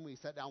discipling. We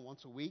sat down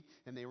once a week,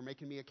 and they were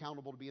making me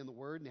accountable to be in the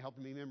Word, and they helped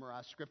me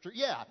memorize Scripture.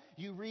 Yeah,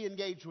 you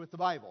re-engage with the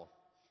Bible.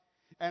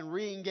 and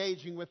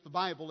re-engaging with the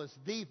Bible is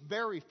the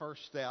very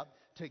first step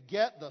to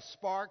get the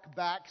spark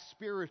back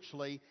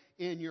spiritually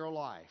in your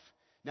life.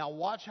 Now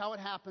watch how it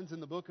happens in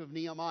the book of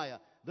Nehemiah.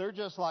 They're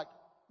just like,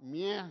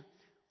 meh.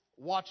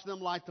 Watch them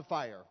light the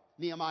fire.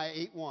 Nehemiah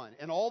 8:1.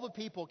 And all the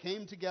people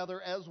came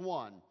together as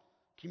one.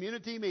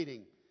 Community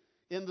meeting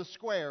in the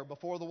square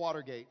before the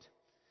water gate.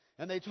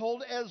 And they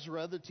told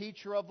Ezra, the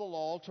teacher of the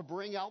law, to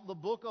bring out the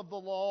book of the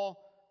law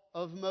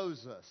of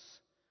Moses.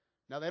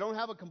 Now they don't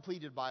have a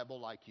completed Bible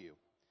like you.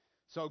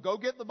 So go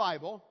get the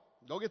Bible.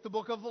 Go get the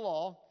book of the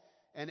law.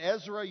 And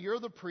Ezra, you're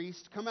the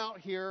priest. Come out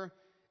here.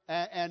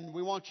 And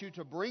we want you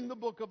to bring the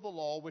book of the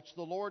law, which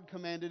the Lord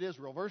commanded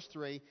Israel. Verse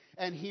 3,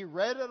 and he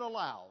read it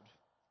aloud,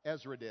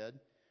 Ezra did,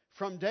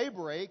 from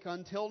daybreak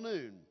until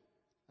noon.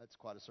 That's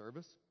quite a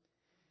service.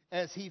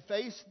 As he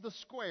faced the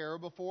square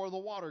before the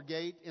water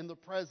gate in the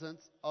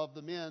presence of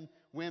the men,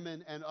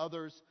 women, and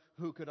others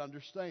who could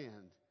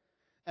understand.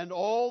 And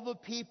all the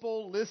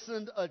people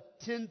listened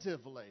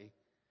attentively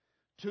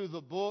to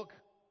the book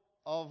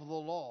of the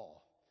law.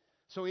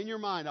 So in your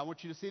mind, I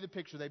want you to see the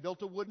picture. They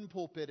built a wooden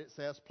pulpit, it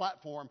says,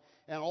 platform,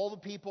 and all the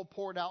people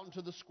poured out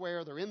into the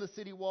square. They're in the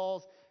city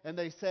walls, and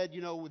they said,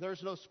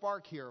 there's no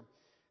spark here.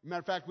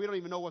 Matter of fact, we don't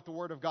even know what the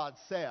Word of God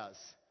says.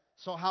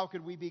 So how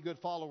could we be good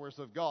followers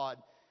of God?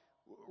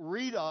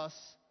 Read us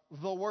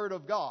the Word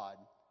of God.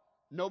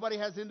 Nobody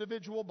has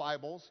individual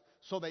Bibles,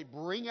 so they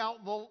bring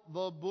out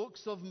the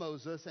books of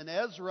Moses, and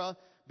Ezra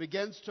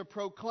begins to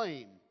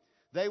proclaim.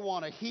 They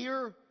want to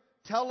hear,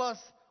 tell us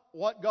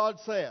what God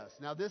says.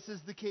 Now this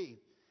is the key.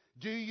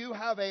 Do you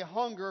have a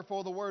hunger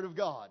for the Word of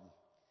God?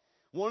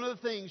 One of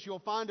the things you'll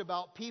find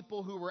about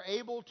people who were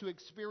able to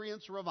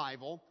experience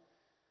revival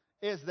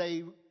is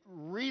they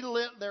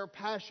relit their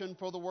passion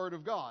for the Word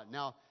of God.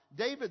 Now,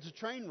 David's a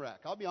train wreck.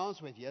 I'll be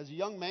honest with you. As a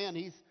young man,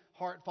 he's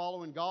heart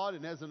following God,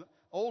 and as an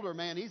older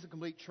man, he's a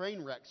complete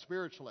train wreck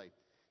spiritually.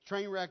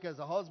 Train wreck as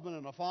a husband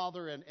and a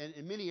father and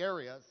in many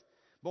areas.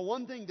 But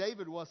one thing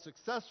David was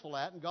successful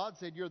at, and God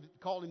said,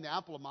 called him the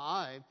apple of my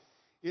eye,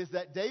 is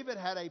that David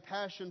had a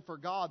passion for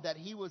God that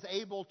he was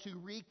able to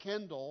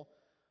rekindle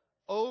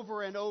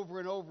over and over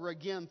and over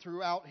again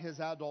throughout his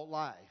adult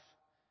life.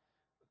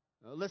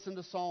 Listen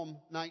to Psalm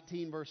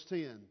 19, verse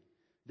 10.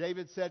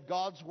 David said,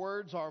 God's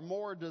words are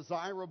more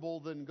desirable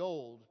than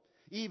gold,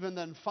 even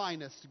than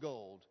finest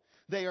gold.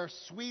 They are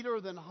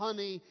sweeter than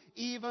honey,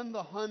 even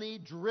the honey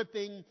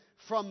dripping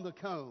from the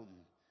comb.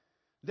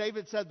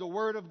 David said, the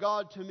Word of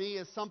God to me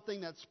is something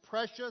that's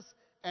precious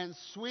and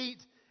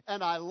sweet,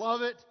 and I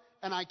love it,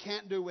 and I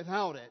can't do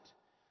without it.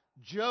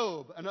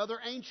 Job, another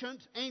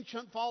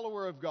ancient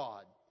follower of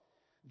God.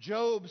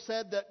 Job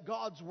said that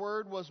God's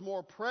Word was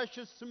more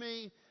precious to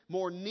me,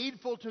 more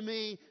needful to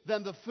me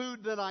than the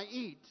food that I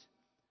eat.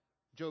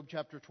 Job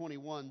chapter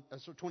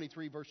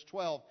 23, verse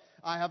 12.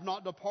 I have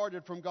not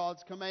departed from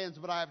God's commands,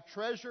 but I have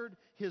treasured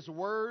His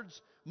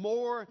words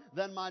more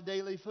than my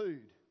daily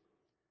food.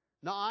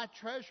 Now, I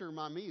treasure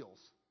my meals.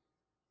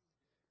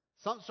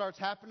 Something starts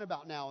happening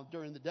about now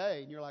during the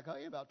day, and you're like,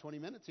 hey, about 20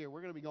 minutes here.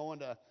 We're going to be going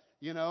to,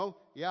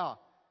 yeah.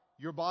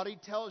 Your body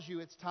tells you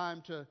it's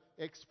time to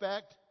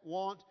expect,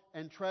 want,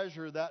 and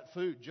treasure that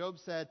food. Job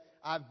said,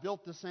 I've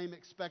built the same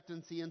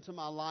expectancy into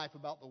my life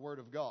about the Word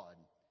of God.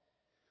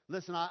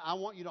 Listen, I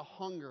want you to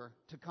hunger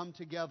to come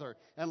together,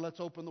 and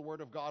let's open the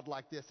Word of God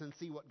like this and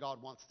see what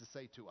God wants to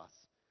say to us.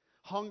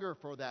 Hunger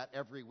for that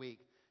every week.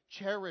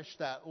 Cherish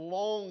that.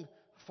 Long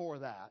for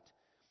that.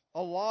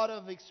 A lot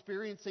of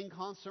experiencing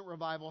constant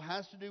revival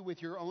has to do with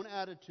your own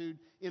attitude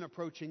in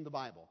approaching the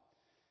Bible.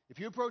 If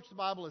you approach the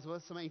Bible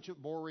as some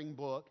ancient boring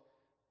book,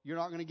 you're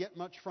not going to get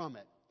much from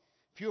it.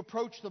 If you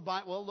approach the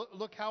Bible, well,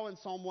 look how in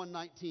Psalm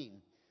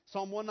 119.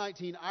 Psalm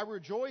 119, I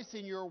rejoice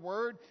in your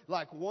word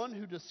like one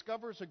who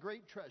discovers a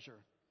great treasure.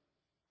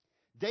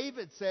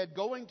 David said,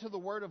 going to the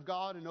Word of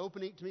God and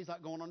opening it to me is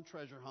like going on a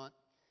treasure hunt.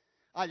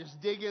 I just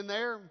dig in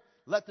there,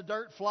 let the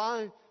dirt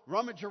fly,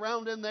 rummage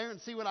around in there and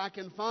see what I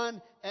can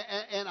find.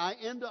 And I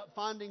end up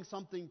finding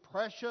something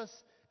precious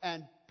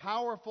and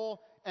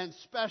powerful and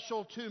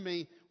special to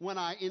me when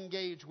I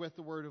engage with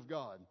the Word of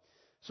God.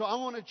 So I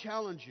want to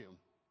challenge you.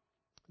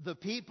 The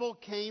people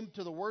came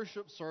to the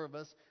worship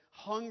service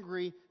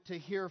hungry to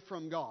hear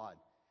from God.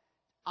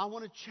 I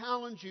want to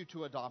challenge you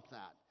to adopt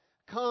that.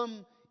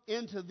 Come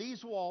into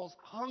these walls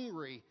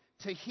hungry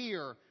to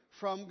hear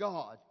from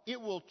God. It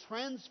will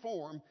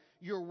transform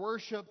your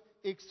worship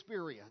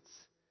experience.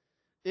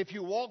 If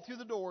you walk through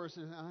the doors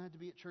and I had to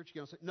be at church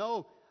again, I'll say,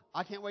 no,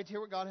 I can't wait to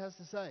hear what God has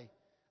to say.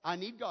 I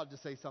need God to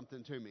say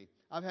something to me.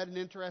 I've had an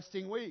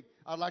interesting week.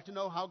 I'd like to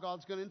know how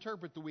God's going to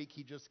interpret the week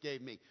He just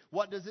gave me.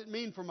 What does it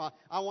mean for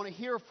I want to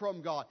hear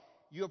from God.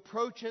 You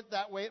approach it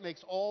that way, it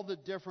makes all the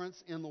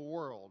difference in the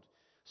world.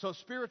 So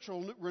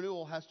spiritual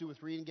renewal has to do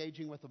with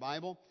re-engaging with the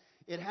Bible.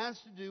 It has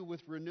to do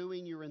with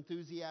renewing your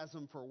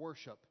enthusiasm for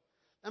worship.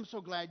 I'm so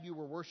glad you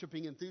were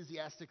worshiping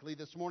enthusiastically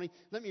this morning.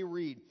 Let me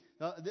read.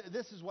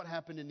 This is what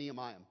happened in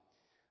Nehemiah.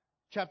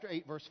 Chapter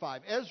 8, verse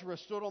 5. Ezra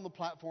stood on the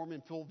platform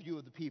in full view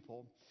of the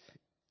people.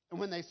 And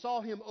when they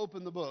saw him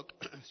open the book,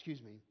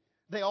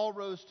 they all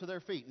rose to their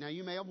feet. Now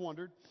you may have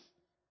wondered,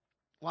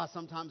 Why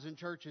sometimes in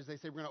churches they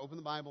say we're going to open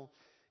the Bible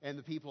and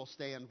the people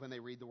stand when they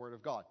read the Word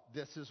of God.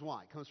 This is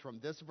why. It comes from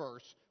this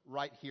verse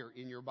right here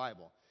in your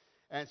Bible.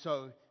 And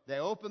so they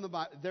open the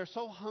Bible. They're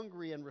so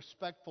hungry and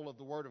respectful of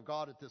the Word of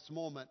God at this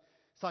moment.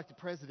 It's like the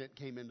president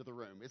came into the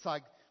room. It's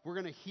like we're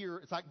going to hear,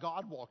 it's like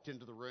God walked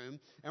into the room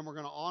and we're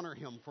going to honor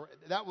him for,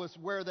 that was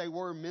where they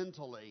were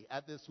mentally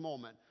at this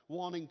moment,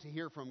 wanting to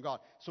hear from God.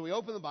 So we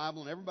opened the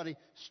Bible and everybody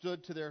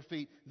stood to their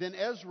feet. Then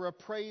Ezra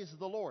praised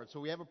the Lord. So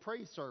we have a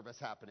praise service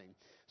happening.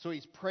 So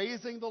he's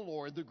praising the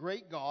Lord, the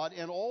great God,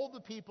 and all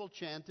the people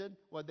chanted.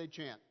 What'd they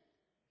chant?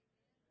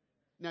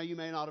 Now, you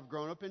may not have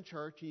grown up in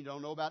church and you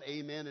don't know about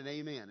amen and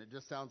amen. It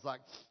just sounds like,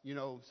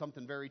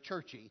 something very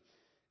churchy.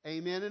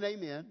 Amen and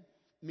amen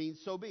means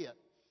so be it.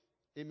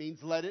 It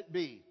means let it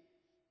be.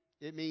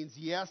 It means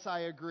yes,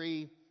 I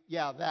agree.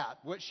 Yeah, that.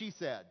 What she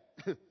said.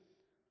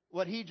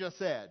 What he just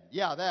said.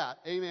 Yeah, that.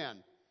 Amen.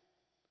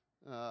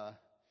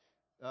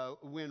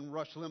 When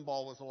Rush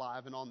Limbaugh was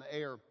alive and on the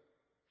air,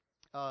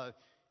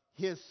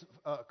 his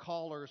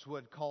callers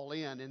would call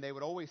in and they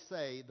would always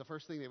say, the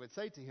first thing they would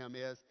say to him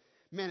is,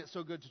 man, it's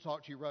so good to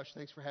talk to you, Rush.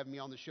 Thanks for having me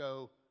on the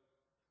show.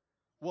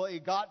 Well,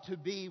 it got to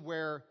be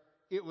where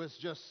it was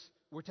just,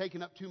 we're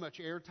taking up too much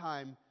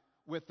airtime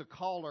with the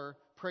caller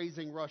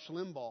praising Rush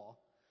Limbaugh.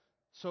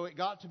 So it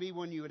got to be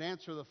when you would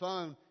answer the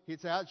phone,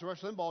 he'd say, "Hi, it's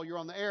Rush Limbaugh, you're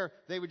on the air."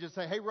 They would just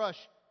say, "Hey, Rush,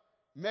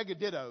 mega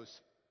dittos."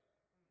 Does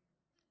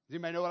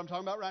anybody know what I'm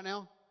talking about right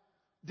now?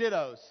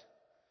 Dittos.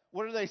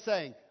 What are they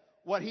saying?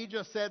 What he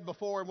just said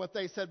before and what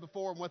they said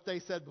before and what they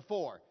said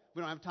before.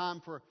 We don't have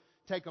time for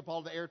take up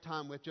all the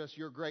airtime with just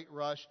your great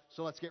Rush,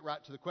 so let's get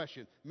right to the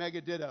question.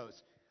 Mega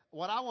dittos.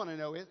 What I want to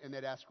know is, and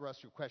they'd ask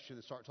Rush a question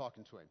and start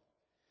talking to him.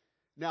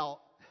 Now,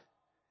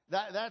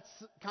 that's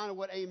kind of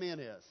what amen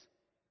is.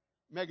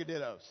 Mega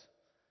dittos.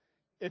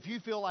 If you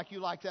feel like you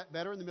like that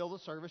better in the middle of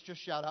the service,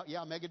 just shout out,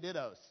 yeah, mega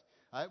dittos.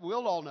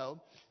 We'll all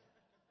know.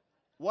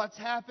 What's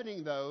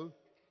happening, though,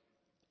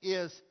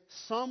 is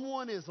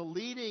someone is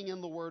leading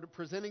in the Word,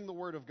 presenting the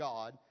Word of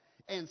God,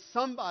 and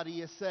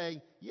somebody is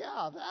saying,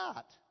 yeah,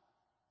 that.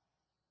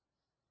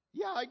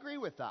 Yeah, I agree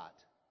with that.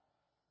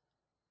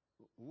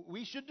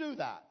 We should do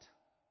that.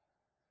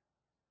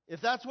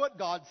 If that's what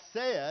God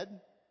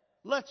said,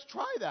 let's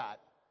try that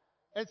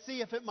and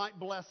see if it might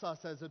bless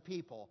us as a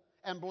people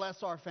and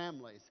bless our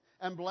families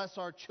and bless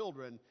our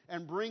children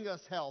and bring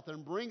us health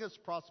and bring us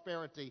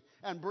prosperity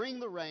and bring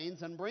the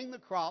rains and bring the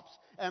crops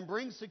and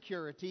bring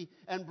security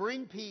and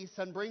bring peace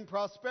and bring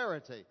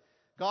prosperity.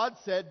 God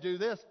said, do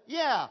this.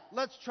 Yeah,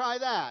 let's try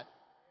that.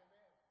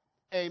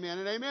 Amen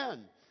and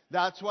amen.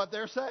 That's what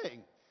they're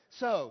saying.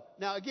 So,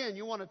 now again,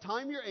 you want to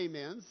time your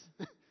amens.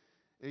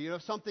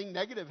 If something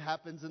negative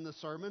happens in the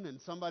sermon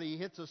and somebody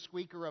hits a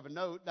squeaker of a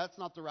note, that's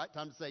not the right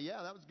time to say,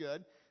 yeah, that was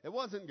good. It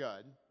wasn't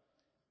good.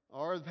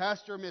 Or the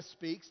pastor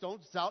misspeaks.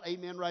 Don't shout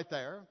amen right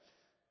there.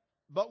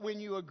 But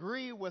when you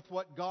agree with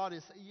what God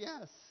is saying,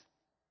 yes,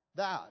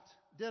 that,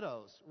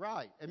 dittos,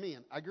 right,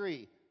 amen,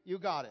 agree, you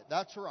got it,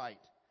 that's right.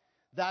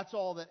 That's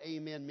all that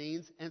amen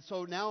means. And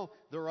so now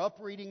they're up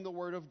reading the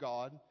Word of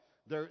God.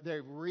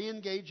 They're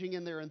re-engaging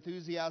in their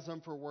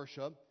enthusiasm for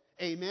worship.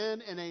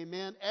 Amen and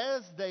amen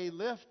as they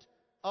lift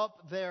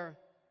up their...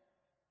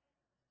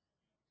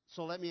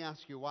 So let me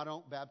ask you, why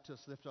don't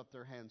Baptists lift up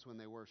their hands when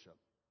they worship?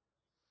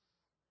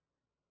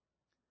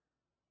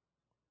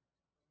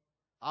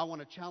 I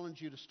want to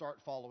challenge you to start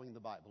following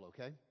the Bible,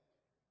 okay?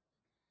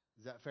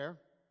 Is that fair?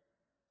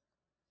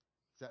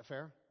 Is that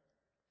fair?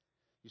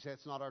 You say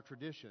it's not our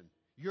tradition.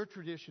 Your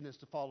tradition is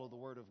to follow the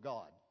Word of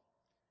God.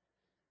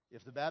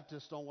 If the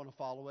Baptists don't want to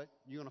follow it,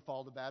 you're going to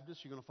follow the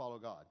Baptists, you're going to follow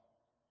God.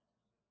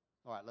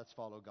 All right, let's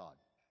follow God.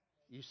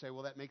 You say,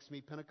 well, that makes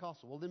me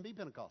Pentecostal. Well, then be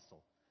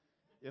Pentecostal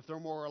if they're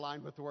more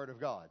aligned with the Word of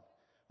God.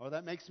 Or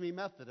that makes me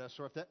Methodist.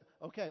 Or if that...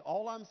 Okay,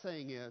 all I'm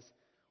saying is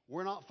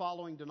we're not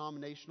following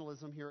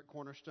denominationalism here at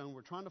Cornerstone.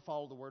 We're trying to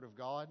follow the Word of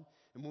God.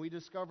 And when we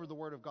discover the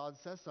Word of God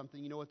says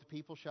something, you know what the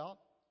people shout?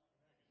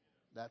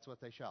 That's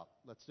what they shout.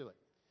 Let's do it.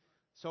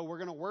 So we're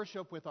going to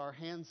worship with our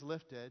hands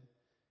lifted,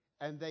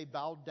 and they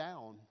bowed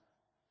down.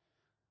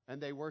 And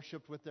they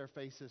worshiped with their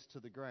faces to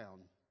the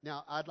ground.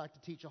 Now, I'd like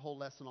to teach a whole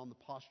lesson on the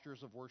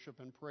postures of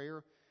worship and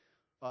prayer.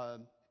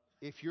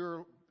 If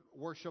your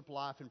worship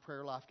life and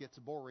prayer life gets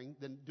boring,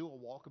 then do a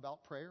walk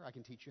about prayer. I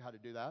can teach you how to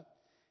do that.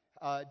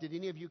 Did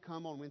any of you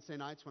come on Wednesday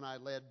nights when I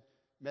led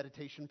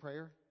meditation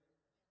prayer?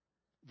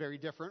 Very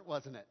different,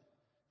 wasn't it?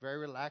 Very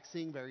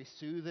relaxing, very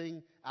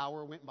soothing.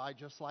 Hour went by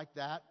just like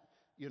that.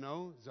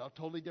 It's a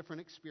totally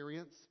different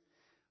experience.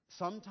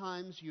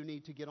 Sometimes you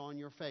need to get on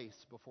your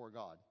face before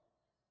God.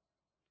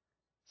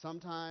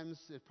 Sometimes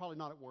it's probably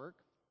not at work,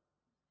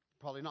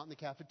 probably not in the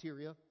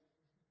cafeteria.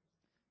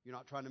 You're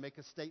not trying to make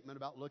a statement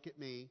about look at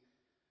me.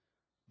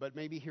 But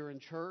maybe here in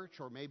church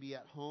or maybe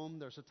at home,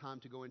 there's a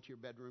time to go into your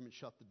bedroom and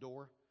shut the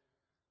door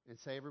and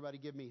say, everybody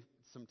give me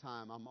some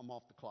time. I'm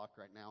off the clock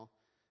right now.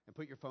 And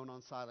put your phone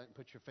on silent and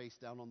put your face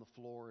down on the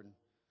floor. And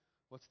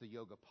what's the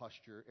yoga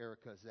posture,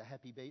 Erica? Is it a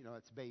happy baby? No,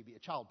 it's baby. A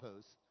child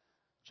pose.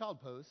 Child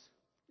pose.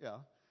 Yeah.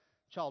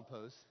 Child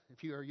pose.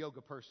 If you're a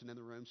yoga person in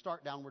the room,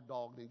 start downward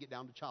dog, then get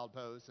down to child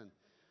pose. And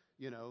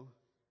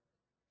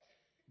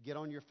get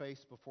on your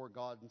face before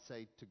God and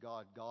say to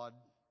God, God,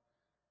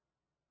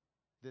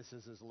 this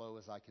is as low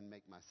as I can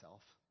make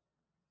myself.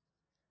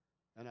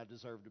 And I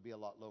deserve to be a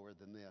lot lower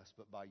than this,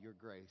 but by your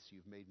grace,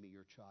 you've made me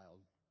your child.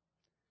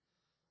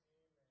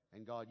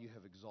 And God, you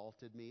have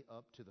exalted me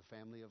up to the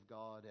family of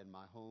God, and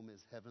my home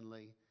is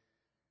heavenly,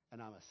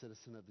 and I'm a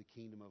citizen of the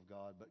kingdom of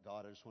God. But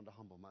God, I just want to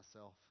humble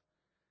myself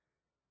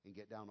and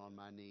get down on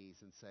my knees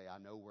and say, I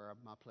know where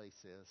my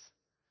place is,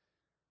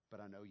 but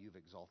I know you've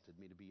exalted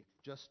me to be.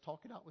 Just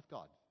talk it out with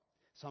God.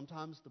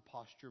 Sometimes the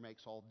posture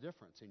makes all the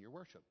difference in your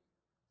worship.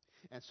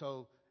 And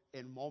so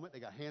in a moment, they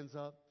got hands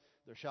up.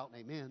 They're shouting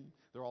amen.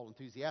 They're all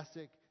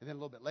enthusiastic. And then a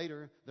little bit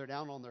later, they're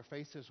down on their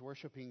faces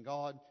worshiping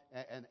God,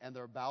 and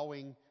they're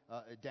bowing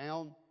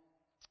down.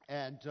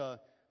 And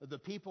the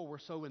people were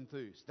so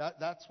enthused.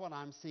 That's what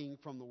I'm seeing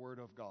from the Word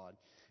of God.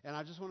 And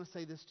I just want to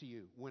say this to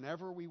you.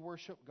 Whenever we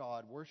worship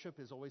God, worship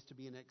is always to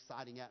be an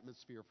exciting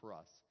atmosphere for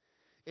us.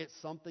 It's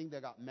something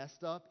that got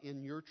messed up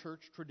in your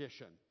church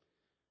tradition.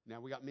 Now,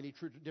 we got many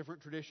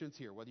different traditions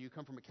here. Whether you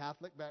come from a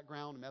Catholic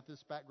background, a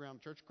Methodist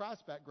background, Church of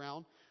Christ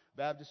background,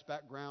 Baptist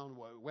background,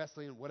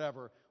 Wesleyan,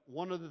 whatever,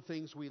 one of the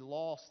things we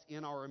lost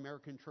in our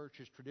American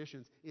church's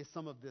traditions is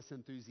some of this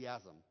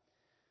enthusiasm.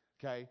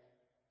 Okay?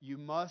 You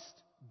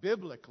must,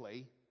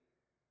 biblically,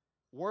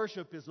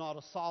 worship is not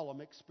a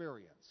solemn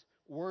experience.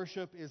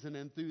 Worship is an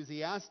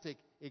enthusiastic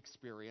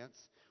experience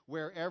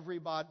where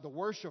everybody, the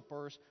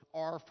worshipers,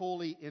 are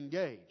fully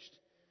engaged.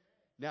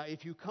 Now,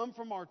 if you come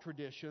from our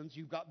traditions,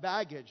 you've got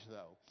baggage,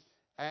 though.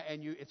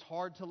 And it's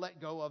hard to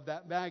let go of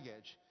that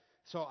baggage.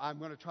 So I'm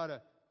going to try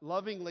to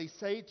lovingly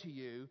say to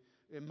you,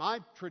 in my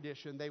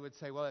tradition, they would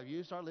say, well, if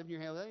you start living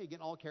your hand, you're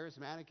getting all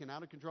charismatic and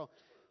out of control.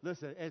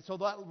 Listen, and so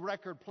that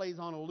record plays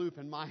on a loop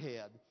in my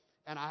head.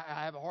 And I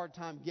have a hard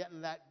time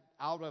getting that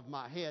out of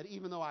my head,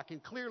 even though I can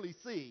clearly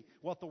see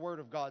what the Word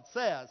of God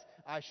says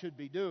I should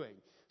be doing.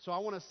 So I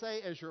want to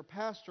say, as your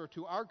pastor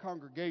to our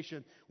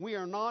congregation, we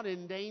are not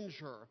in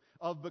danger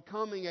of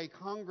becoming a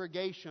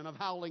congregation of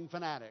howling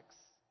fanatics.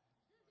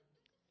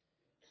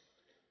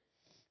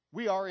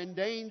 We are in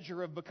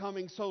danger of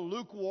becoming so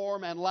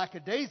lukewarm and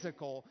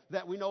lackadaisical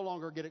that we no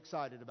longer get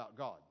excited about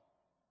God.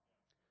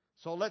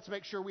 So let's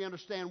make sure we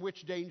understand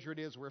which danger it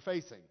is we're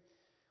facing.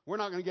 We're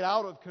not going to get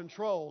out of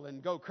control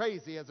and go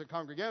crazy as a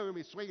congregation. We're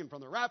going to be swinging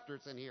from the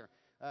rafters in here.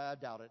 I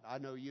doubt it. I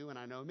know you and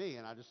I know me,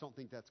 and I just don't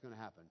think that's going to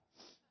happen.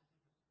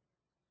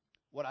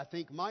 What I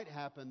think might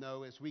happen,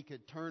 though, is we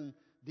could turn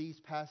these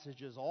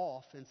passages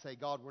off and say,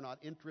 God, we're not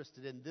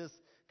interested in this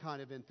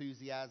kind of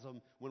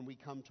enthusiasm when we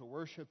come to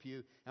worship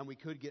you. And we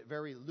could get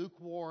very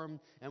lukewarm,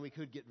 and we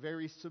could get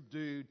very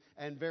subdued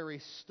and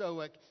very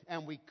stoic,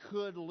 and we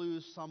could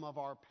lose some of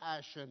our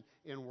passion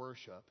in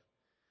worship.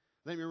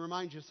 Let me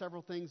remind you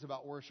several things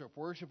about worship.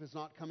 Worship is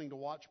not coming to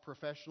watch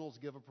professionals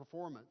give a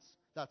performance.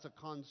 That's a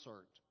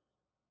concert.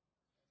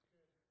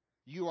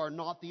 You are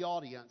not the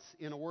audience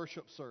in a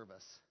worship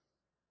service.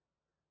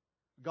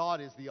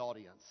 God is the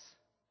audience.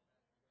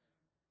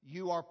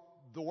 You are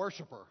the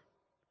worshiper.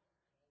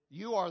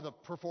 You are the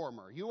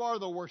performer. You are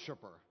the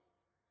worshiper.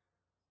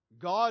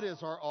 God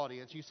is our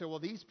audience. You say, well,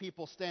 these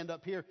people stand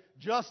up here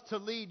just to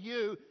lead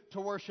you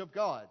to worship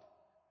God.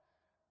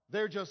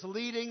 They're just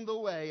leading the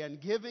way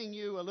and giving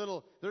you a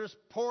little, they're just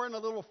pouring a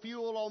little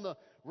fuel on the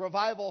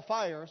revival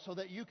fire so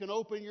that you can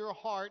open your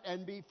heart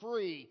and be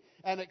free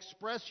and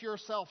express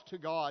yourself to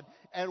God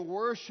and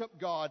worship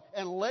God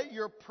and let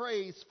your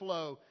praise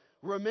flow.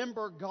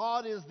 Remember,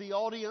 God is the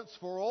audience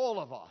for all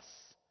of us.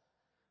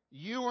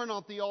 You are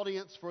not the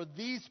audience for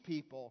these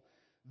people.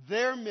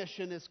 Their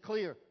mission is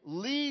clear.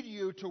 Lead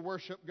you to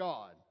worship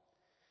God.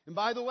 And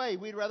by the way,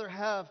 we'd rather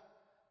have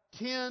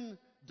 10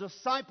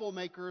 disciple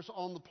makers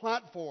on the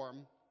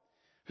platform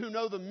who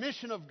know the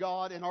mission of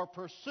God and are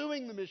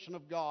pursuing the mission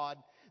of God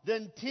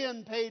than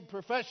 10 paid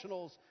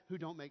professionals who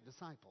don't make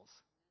disciples.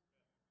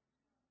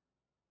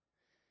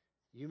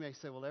 You may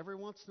say, well, every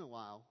once in a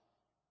while,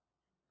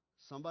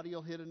 somebody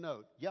will hit a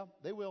note. Yeah,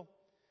 they will.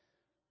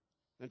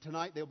 And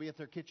tonight they'll be at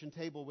their kitchen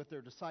table with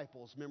their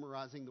disciples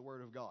memorizing the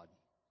Word of God.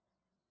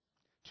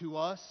 To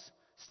us,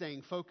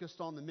 staying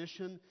focused on the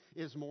mission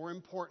is more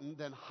important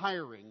than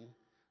hiring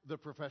the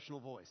professional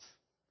voice.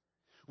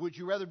 Would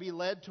you rather be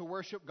led to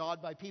worship God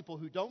by people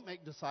who don't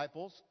make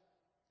disciples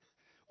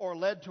or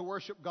led to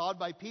worship God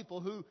by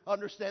people who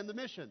understand the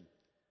mission?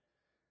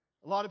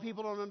 A lot of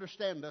people don't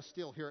understand us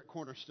still here at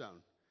Cornerstone.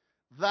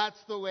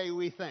 That's the way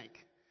we think.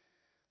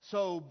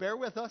 So bear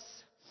with us.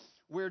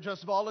 We're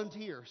just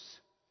volunteers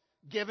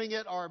giving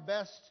it our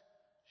best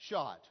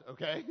shot,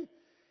 okay,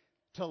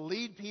 to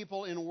lead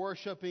people in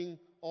worshiping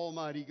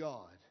Almighty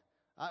God.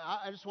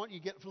 I just want you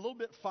to get a little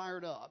bit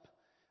fired up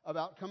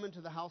about coming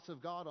to the house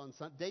of God on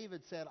Sunday.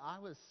 David said, I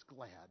was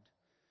glad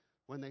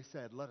when they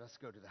said, let us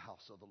go to the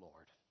house of the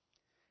Lord.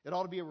 It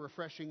ought to be a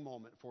refreshing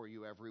moment for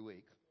you every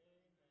week.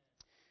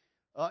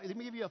 Let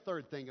me give you a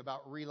third thing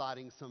about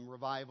relighting some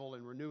revival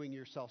and renewing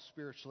yourself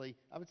spiritually.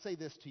 I would say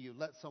this to you,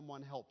 let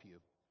someone help you.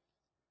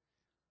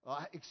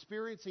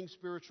 Experiencing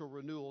spiritual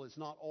renewal is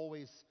not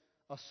always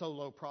a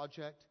solo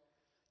project.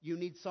 You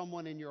need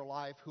someone in your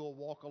life who will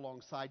walk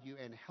alongside you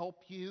and help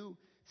you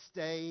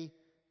stay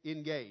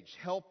engaged,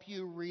 help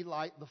you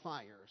relight the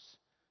fires.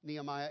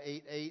 Nehemiah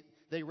 8:8.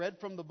 They read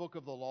from the book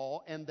of the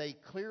law, and they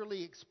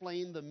clearly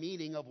explained the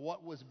meaning of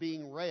what was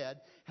being read,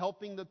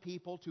 helping the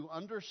people to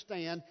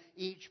understand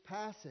each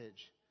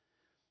passage.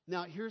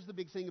 Now, here's the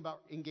big thing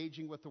about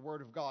engaging with the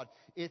Word of God.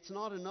 It's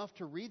not enough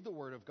to read the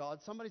Word of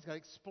God. Somebody's got to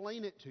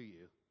explain it to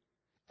you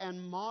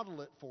and model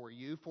it for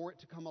you for it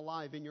to come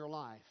alive in your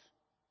life.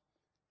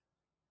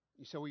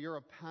 You say, well, you're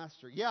a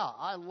pastor. Yeah,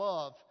 I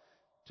love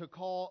to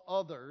call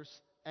others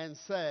and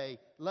say,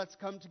 let's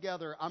come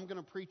together. I'm going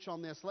to preach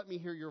on this. Let me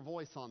hear your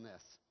voice on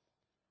this.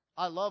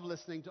 I love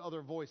listening to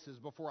other voices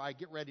before I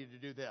get ready to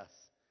do this,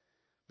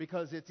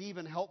 because it's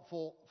even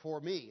helpful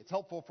for me. It's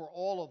helpful for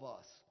all of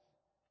us.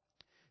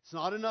 It's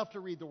not enough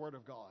to read the Word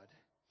of God.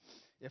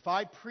 If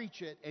I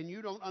preach it and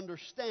you don't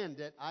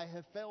understand it, I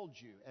have failed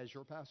you as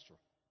your pastor.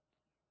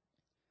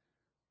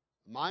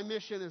 My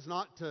mission is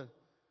not to,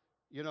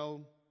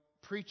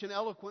 preach in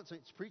eloquence.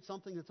 It's preach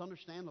something that's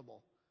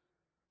understandable.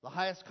 The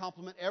highest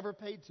compliment ever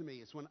paid to me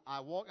is when I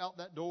walk out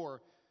that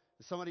door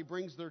and somebody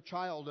brings their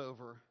child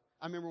over.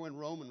 I remember when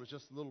Roman was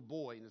just a little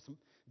boy, and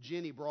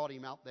Jenny brought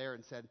him out there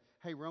and said,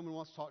 hey, Roman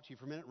wants to talk to you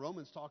for a minute.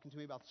 Roman's talking to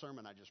me about the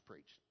sermon I just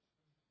preached.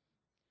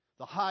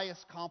 The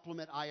highest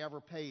compliment I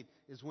ever paid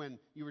is when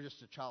you were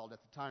just a child at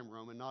the time,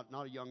 Roman, not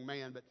a young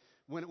man, but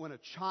when a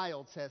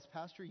child says,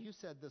 Pastor, you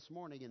said this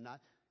morning, and not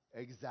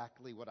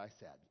exactly what I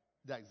said.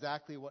 That's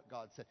exactly what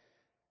God said.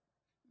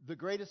 The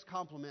greatest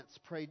compliments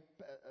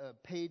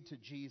paid to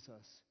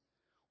Jesus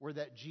were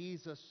that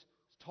Jesus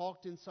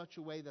talked in such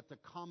a way that the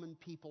common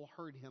people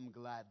heard him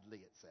gladly,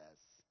 it says.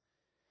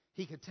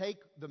 He could take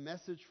the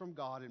message from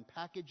God and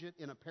package it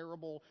in a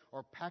parable,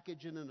 or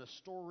package it in a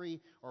story,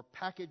 or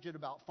package it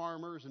about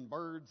farmers and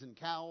birds and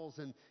cows.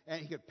 And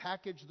he could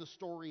package the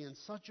story in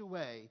such a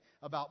way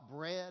about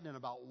bread and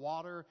about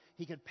water.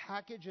 He could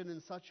package it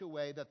in such a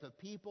way that the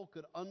people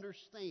could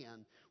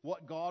understand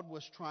what God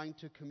was trying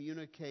to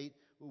communicate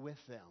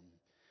with them.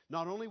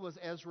 Not only was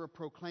Ezra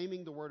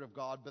proclaiming the Word of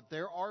God, but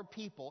there are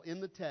people in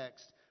the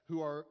text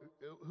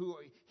who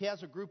he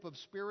has a group of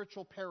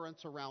spiritual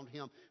parents around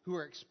him who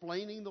are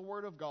explaining the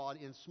Word of God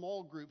in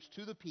small groups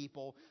to the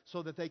people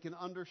so that they can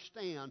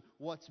understand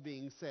what's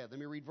being said. Let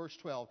me read verse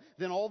 12.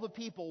 Then all the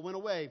people went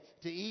away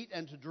to eat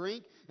and to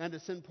drink and to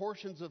send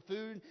portions of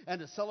food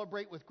and to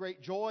celebrate with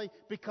great joy,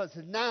 because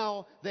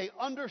now they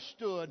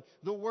understood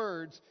the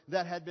words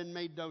that had been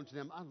made known to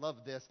them. I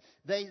love this.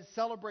 They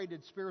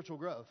celebrated spiritual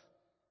growth.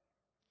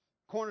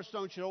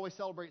 Cornerstone should always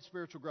celebrate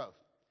spiritual growth.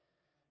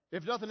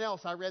 If nothing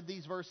else, I read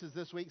these verses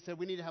this week and said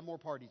we need to have more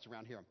parties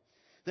around here.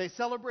 They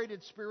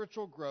celebrated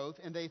spiritual growth,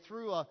 and they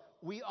threw a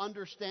We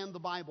Understand the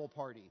Bible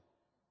party.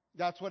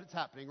 That's what it's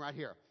happening right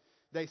here.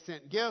 They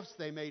sent gifts,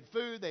 they made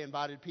food, they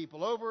invited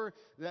people over,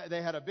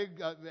 they had a big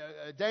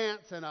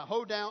dance and a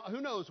hoedown.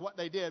 Who knows what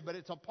they did, but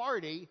it's a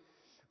party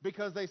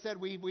because they said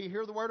we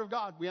hear the Word of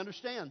God, we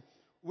understand.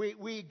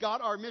 We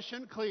got our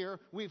mission clear.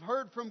 We've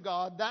heard from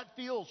God. That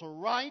feels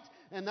right,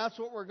 and that's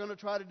what we're going to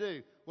try to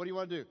do. What do you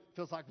want to do?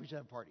 Feels like we should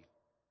have a party.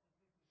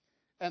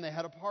 And they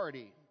had a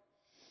party.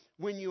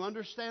 When you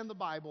understand the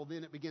Bible,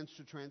 then it begins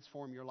to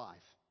transform your life.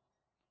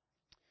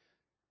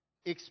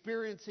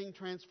 Experiencing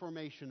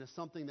transformation is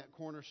something that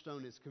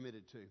Cornerstone is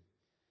committed to.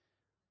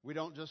 We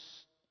don't just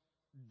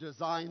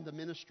design the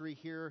ministry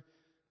here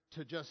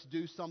to just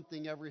do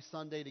something every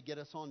Sunday to get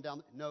us on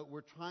down. No,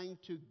 we're trying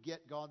to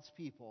get God's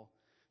people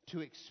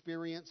to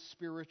experience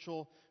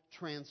spiritual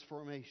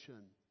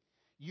transformation.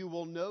 You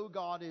will know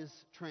God is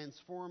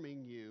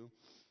transforming you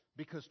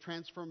because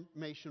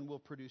transformation will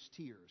produce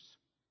tears.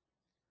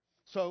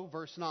 So,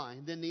 verse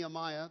 9, then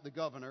Nehemiah, the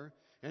governor,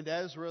 and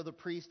Ezra, the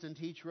priest and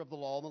teacher of the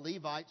law, the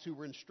Levites who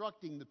were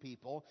instructing the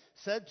people,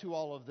 said to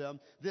all of them,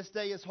 this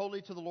day is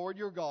holy to the Lord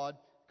your God,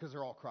 because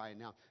they're all crying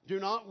now. Do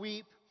not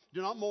weep,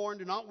 do not mourn,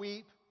 do not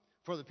weep,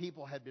 for the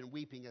people had been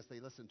weeping as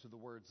they listened to the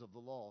words of the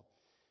law.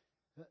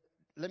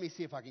 Let me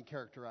see if I can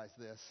characterize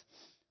this.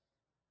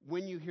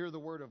 When you hear the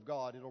Word of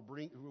God,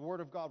 the Word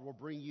of God will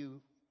bring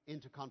you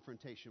into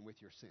confrontation with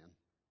your sin.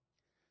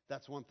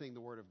 That's one thing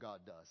the Word of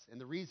God does.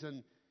 And the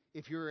reason,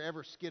 if you're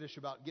ever skittish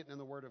about getting in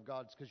the Word of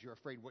God, is because you're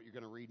afraid what you're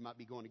going to read might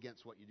be going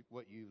against what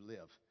you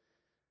live.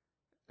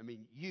 I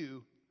mean,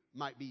 you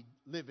might be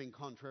living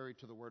contrary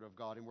to the Word of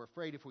God. And we're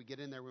afraid if we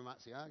get in there, we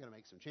might say, I'm going to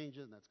make some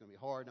changes, and that's going to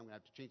be hard. I'm going to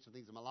have to change some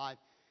things in my life.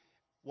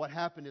 What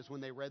happened is when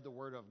they read the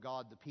Word of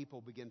God, the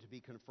people began to be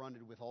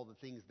confronted with all the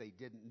things they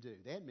didn't do.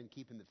 They hadn't been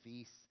keeping the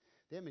feasts.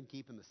 They haven't been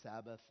keeping the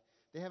Sabbath.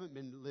 They haven't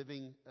been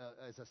living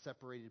as a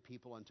separated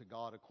people unto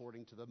God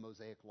according to the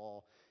Mosaic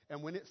law.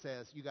 And when it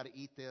says you got to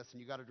eat this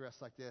and you got to dress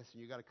like this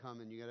and you got to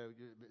come and you got to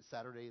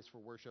Saturday is for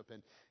worship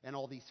and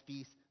all these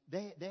feasts,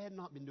 they had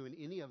not been doing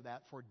any of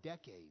that for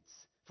decades,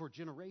 for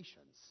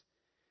generations.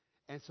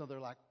 And so they're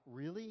like,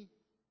 really?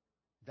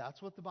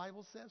 That's what the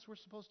Bible says we're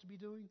supposed to be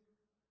doing?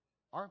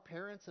 Our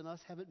parents and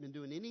us haven't been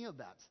doing any of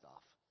that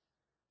stuff.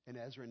 And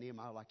Ezra and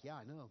Nehemiah are like, yeah,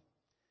 I know.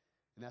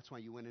 And that's why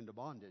you went into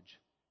bondage.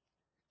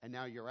 And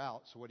now you're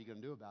out, so what are you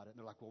going to do about it? And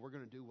they're like, well, we're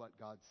going to do what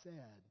God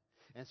said.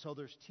 And so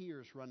there's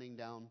tears running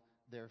down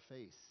their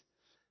face.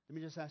 Let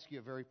me just ask you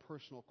a very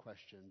personal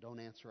question. Don't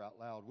answer out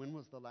loud. When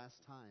was the last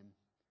time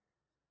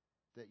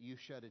that you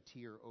shed a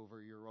tear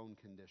over your own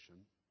condition?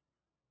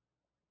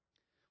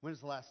 When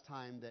was the last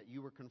time that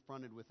you were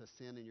confronted with a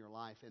sin in your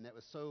life and that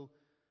was so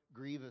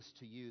grievous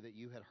to you that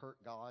you had hurt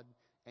God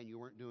and you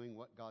weren't doing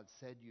what God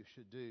said you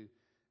should do,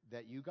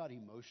 that you got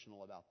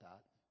emotional about that?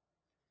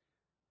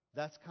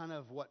 That's kind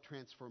of what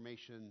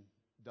transformation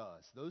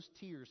does. Those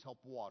tears help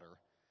water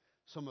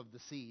some of the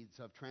seeds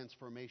of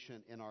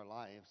transformation in our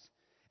lives.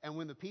 And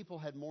when the people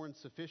had mourned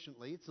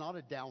sufficiently, it's not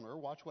a downer.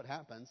 Watch what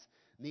happens.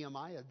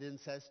 Nehemiah then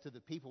says to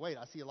the people, wait,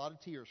 I see a lot of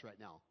tears right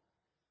now.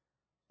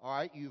 All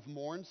right, you've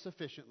mourned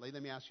sufficiently.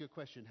 Let me ask you a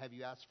question. Have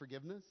you asked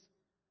forgiveness?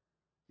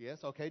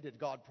 Yes, okay. Did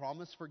God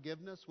promise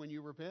forgiveness when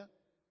you repent?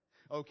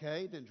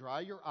 Okay, then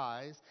dry your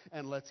eyes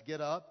and let's get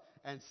up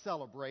and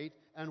celebrate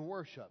and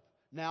worship.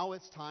 Now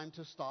it's time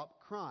to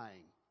stop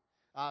crying.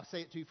 I'll say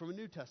it to you from a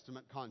New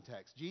Testament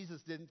context.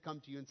 Jesus didn't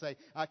come to you and say,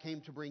 I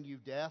came to bring you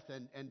death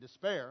and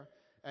despair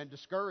and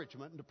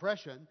discouragement and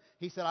depression.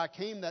 He said, I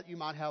came that you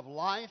might have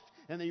life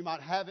and that you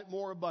might have it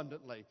more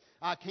abundantly.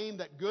 I came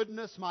that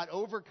goodness might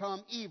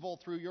overcome evil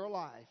through your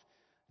life.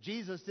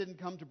 Jesus didn't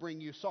come to bring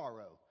you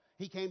sorrow.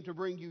 He came to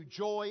bring you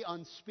joy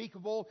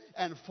unspeakable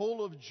and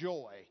full of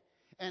joy.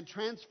 And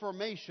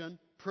transformation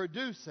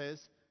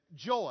produces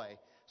joy.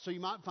 So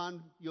you might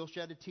find you'll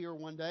shed a tear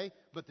one day,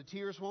 but the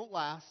tears won't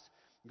last.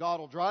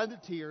 God will dry the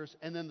tears,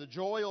 and then the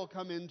joy will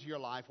come into your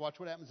life. Watch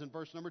what happens in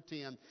verse number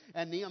 10.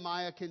 And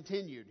Nehemiah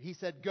continued. He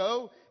said,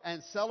 go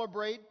and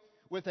celebrate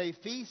with a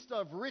feast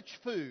of rich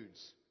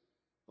foods.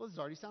 Well, this is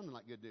already sounding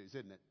like good news,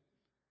 isn't it?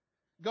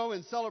 Go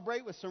and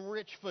celebrate with some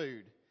rich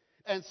food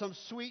and some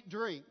sweet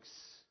drinks.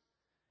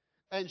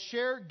 And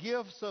share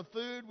gifts of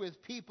food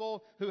with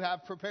people who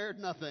have prepared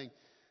nothing.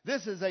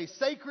 This is a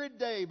sacred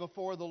day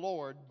before the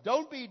Lord.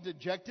 Don't be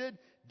dejected.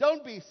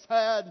 Don't be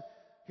sad.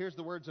 Here's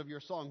the words of your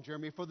song,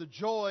 Jeremy. For the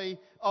joy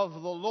of the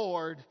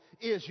Lord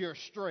is your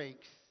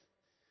strength.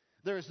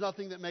 There is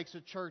nothing that makes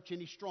a church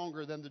any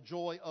stronger than the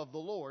joy of the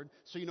Lord.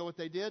 So you know what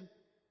they did?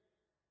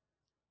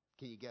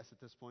 Can you guess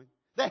at this point?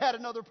 They had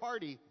another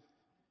party.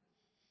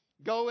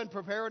 Go and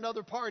prepare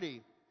another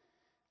party.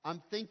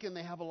 I'm thinking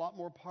they have a lot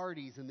more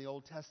parties in the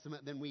Old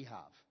Testament than we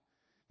have.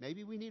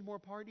 Maybe we need more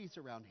parties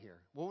around here.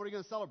 Well, what are we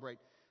going to celebrate?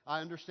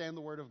 I understand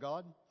the Word of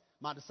God.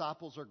 My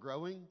disciples are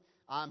growing.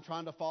 I'm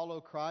trying to follow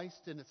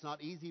Christ, and it's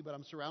not easy, but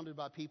I'm surrounded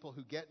by people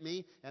who get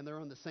me, and they're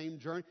on the same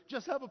journey.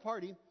 Just have a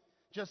party.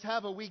 Just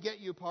have a We Get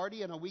You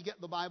party, and a We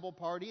Get the Bible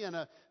party, and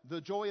a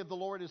The Joy of the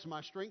Lord is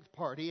My Strength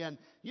party. And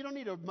you don't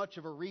need much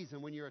of a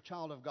reason when you're a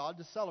child of God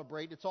to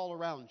celebrate. It's all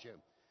around you.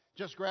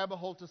 Just grab a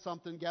hold of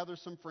something, gather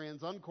some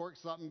friends, uncork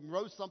something,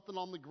 roast something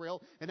on the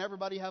grill, and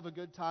everybody have a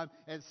good time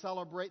and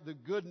celebrate the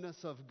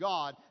goodness of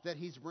God that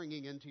He's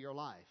bringing into your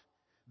life.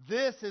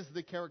 This is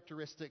the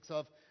characteristics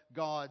of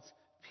God's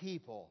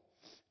people.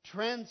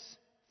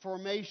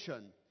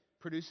 Transformation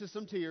produces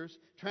some tears.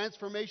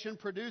 Transformation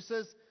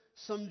produces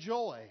some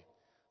joy.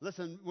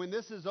 Listen, when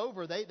this is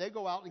over, they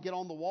go out and get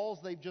on the walls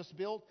they've just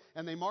built,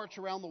 and they march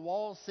around the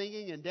walls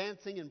singing and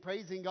dancing and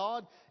praising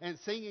God and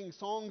singing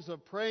songs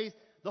of praise.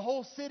 The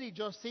whole city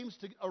just seems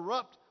to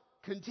erupt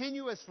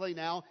continuously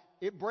now.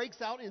 It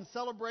breaks out in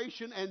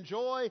celebration and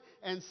joy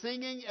and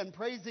singing and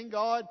praising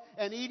God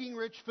and eating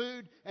rich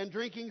food and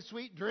drinking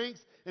sweet drinks,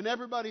 and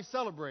everybody's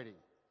celebrating.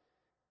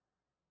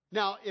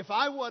 Now, if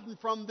I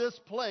wasn't from this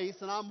place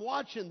and I'm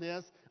watching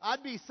this,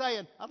 I'd be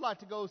saying, I'd like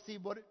to go see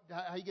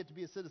how you get to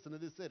be a citizen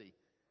of this city.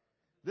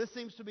 This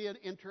seems to be an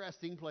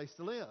interesting place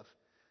to live.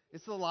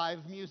 It's the live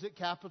music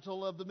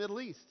capital of the Middle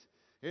East.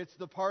 It's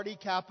the party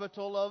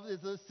capital of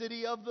the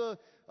city of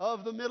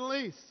the Middle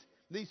East.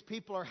 These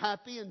people are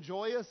happy and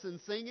joyous and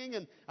singing,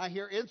 and I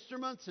hear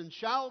instruments and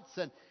shouts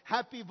and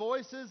happy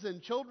voices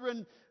and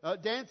children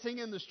dancing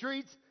in the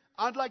streets.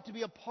 I'd like to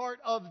be a part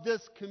of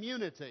this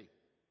community.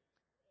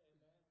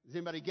 Is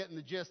anybody getting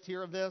the gist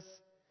here of this?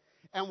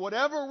 And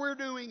whatever we're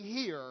doing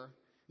here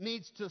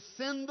needs to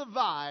send the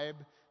vibe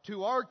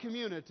to our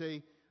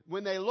community.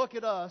 When they look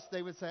at us,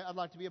 they would say, I'd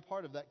like to be a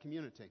part of that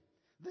community.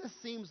 This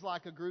seems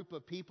like a group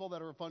of people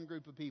that are a fun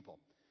group of people.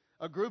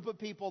 A group of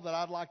people that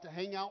I'd like to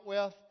hang out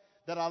with,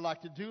 that I'd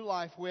like to do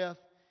life with.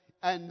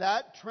 And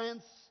that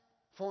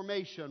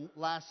transformation,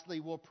 lastly,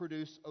 will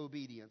produce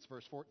obedience.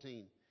 Verse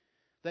 14.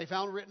 They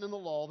found written in the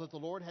law that the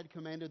Lord had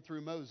commanded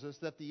through Moses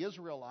that the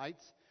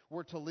Israelites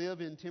were to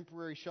live in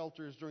temporary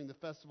shelters during the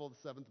festival of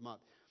the seventh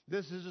month.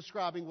 This is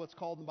describing what's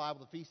called in the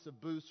Bible the Feast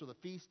of Booths or the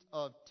Feast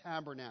of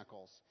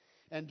Tabernacles.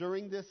 And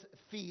during this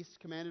feast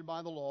commanded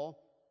by the law,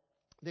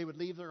 they would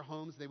leave their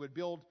homes. They would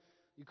build,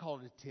 you call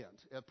it a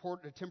tent,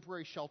 a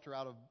temporary shelter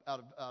out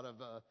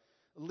of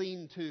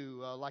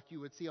lean-to, like you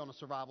would see on a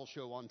survival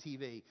show on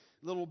TV.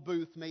 Little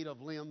booth made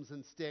of limbs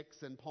and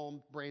sticks and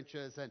palm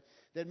branches, and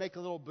they'd make a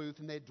little booth,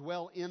 and they'd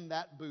dwell in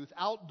that booth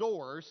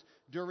outdoors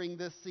during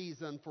this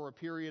season for a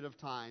period of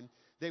time.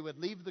 They would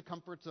leave the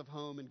comforts of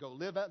home and go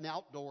live out in the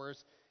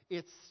outdoors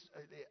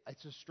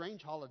it's a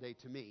strange holiday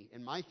to me.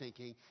 In my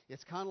thinking,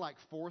 it's kind of like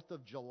 4th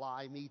of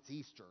July meets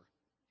Easter.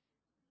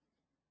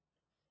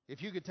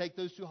 If you could take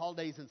those two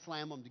holidays and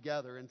slam them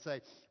together and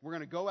say, we're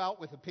going to go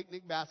out with a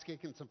picnic basket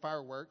and some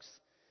fireworks,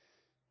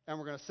 and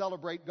we're going to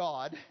celebrate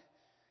God.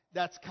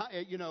 That's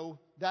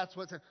that's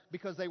what's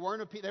because they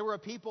were a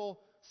people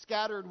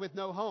scattered with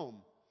no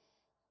home,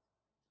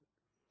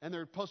 and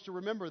they're supposed to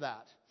remember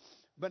that.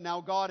 But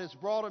now God has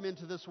brought them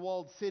into this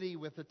walled city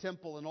with the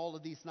temple and all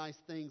of these nice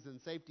things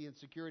and safety and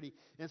security.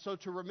 And so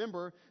to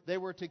remember, they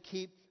were to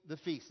keep the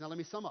feast. Now let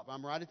me sum up.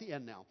 I'm right at the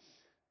end now.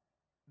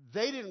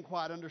 They didn't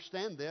quite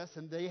understand this,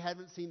 and they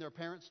hadn't seen their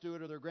parents do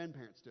it or their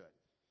grandparents do it.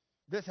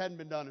 This hadn't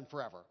been done in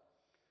forever.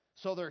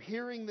 So they're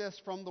hearing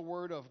this from the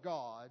Word of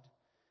God,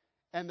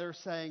 and they're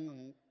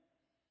saying,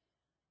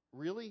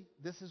 really?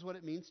 This is what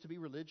it means to be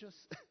religious?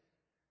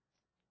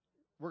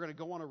 We're going to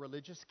go on a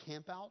religious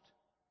camp out?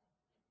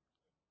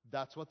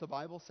 That's what the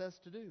Bible says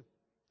to do.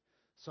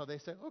 So they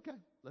say, okay,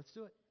 let's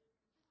do it.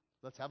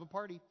 Let's have a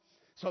party.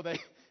 So they,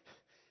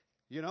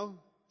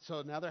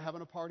 so now they're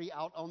having a party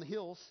out on the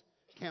hills,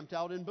 camped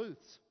out in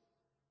booths.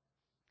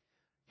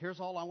 Here's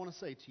all I want to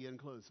say to you in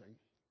closing.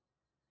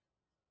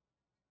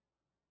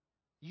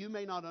 You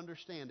may not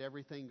understand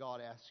everything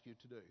God asks you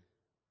to do,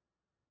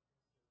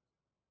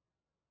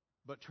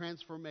 but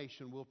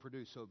transformation will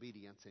produce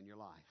obedience in your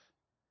life.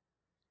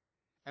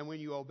 And when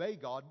you obey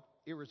God,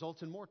 it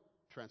results in more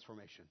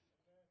transformation.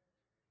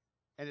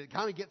 And it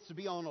kind of gets to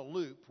be on a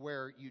loop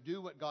where you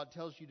do what God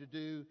tells you to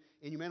do,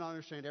 and you may not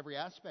understand every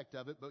aspect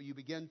of it, but you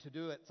begin to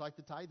do it. It's like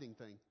the tithing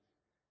thing.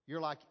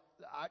 You're like,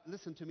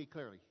 listen to me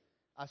clearly.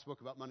 I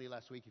spoke about money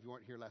last week if you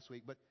weren't here last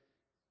week, but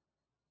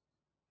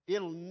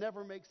it'll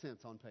never make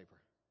sense on paper.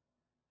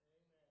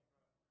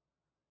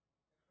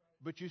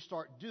 But you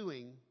start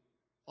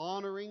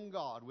honoring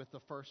God with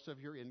the first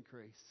of your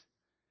increase.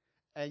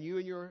 And you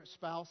and your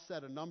spouse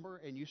set a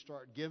number and you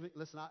start giving.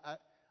 Listen,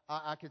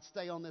 I could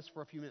stay on this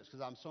for a few minutes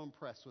because I'm so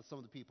impressed with some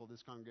of the people of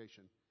this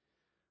congregation.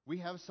 We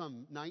have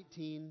some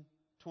 19,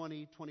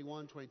 20,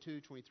 21, 22,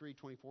 23,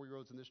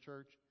 24-year-olds in this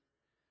church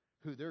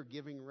who their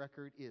giving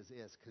record is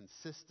as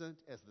consistent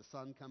as the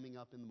sun coming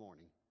up in the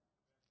morning.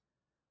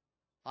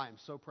 I am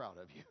so proud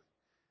of you.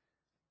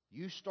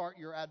 You start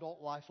your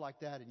adult life like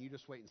that and you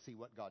just wait and see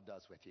what God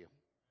does with you.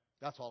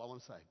 That's all I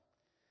want to say.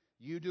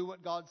 You do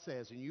what God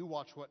says and you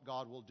watch what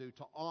God will do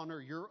to honor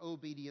your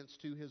obedience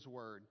to His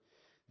Word.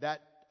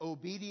 That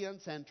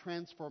obedience and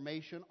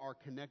transformation are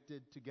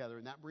connected together.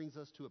 And that brings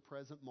us to a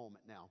present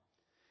moment now.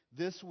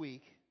 This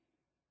week,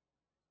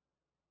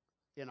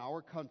 in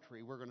our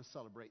country, we're going to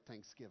celebrate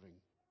Thanksgiving.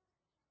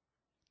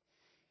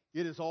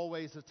 It is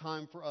always a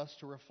time for us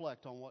to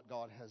reflect on what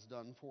God has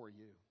done for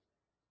you.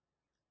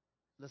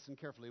 Listen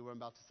carefully what I'm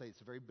about to say. It's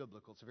very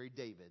biblical. It's very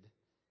David.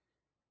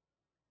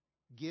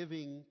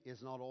 Giving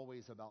is not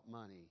always about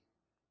money.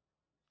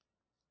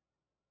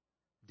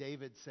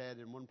 David said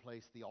in one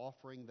place, the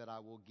offering that I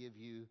will give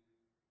you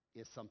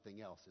is something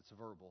else. It's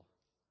verbal.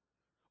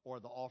 Or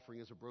the offering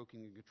is a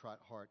broken and contrite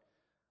heart.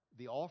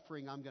 The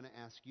offering I'm going to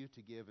ask you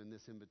to give in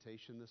this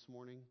invitation this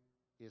morning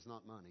is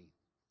not money.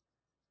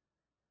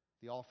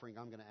 The offering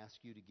I'm going to ask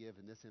you to give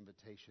in this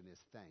invitation is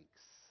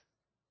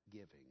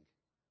thanksgiving.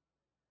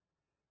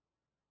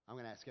 I'm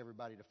going to ask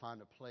everybody to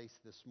find a place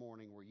this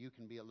morning where you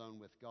can be alone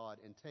with God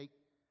and take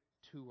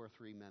 2 or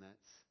 3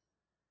 minutes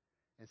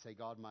and say,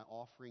 God, my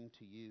offering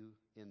to you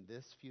in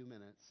this few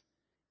minutes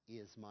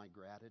is my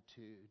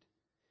gratitude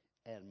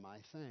and my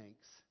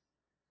thanks.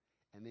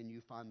 And then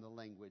you find the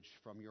language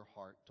from your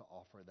heart to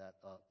offer that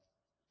up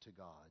to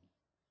God.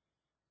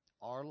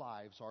 Our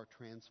lives are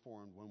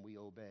transformed when we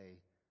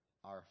obey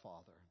our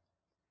Father.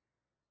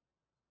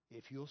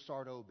 If you'll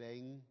start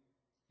obeying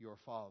your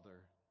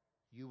Father,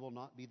 you will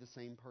not be the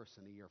same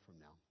person a year from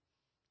now.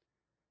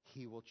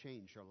 He will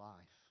change your life.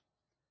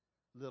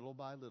 Little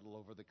by little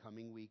over the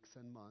coming weeks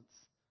and months,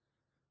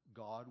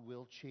 God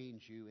will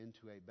change you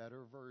into a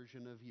better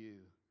version of you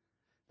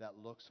that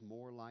looks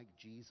more like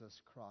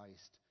Jesus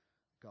Christ,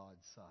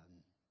 God's Son.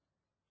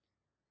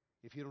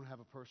 If you don't have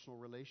a personal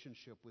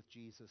relationship with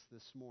Jesus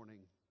this morning,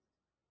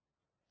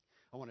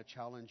 I want to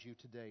challenge you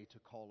today to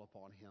call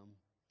upon Him.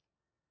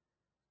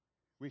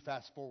 We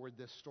fast forward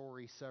this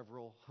story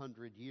several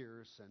hundred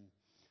years, and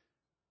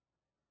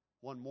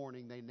one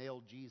morning they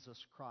nailed Jesus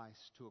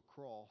Christ to a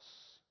cross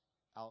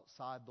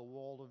outside the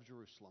wall of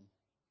Jerusalem.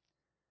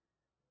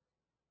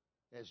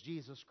 As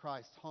Jesus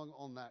Christ hung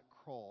on that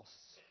cross,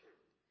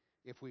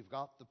 if we've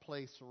got the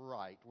place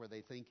right where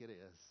they think it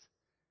is,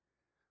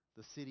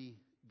 the city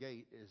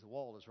gate the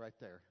wall is right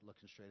there,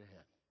 looking straight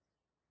ahead.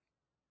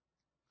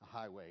 A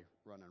highway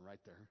running right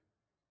there in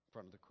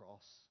front of the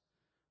cross,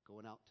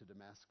 going out to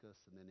Damascus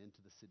and then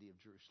into the city of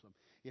Jerusalem.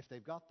 If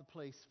they've got the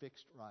place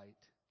fixed right,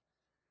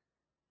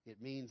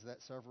 it means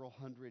that several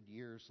hundred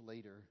years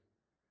later,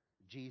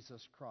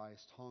 Jesus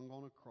Christ hung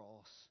on a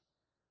cross,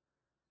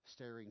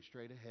 staring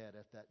straight ahead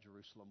at that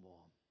Jerusalem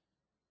wall.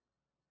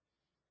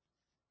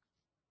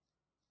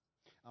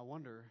 I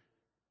wonder,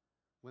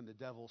 when the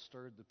devil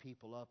stirred the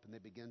people up and they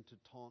began to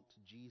taunt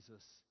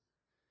Jesus,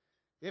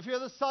 If you're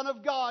the Son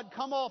of God,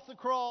 come off the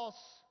cross.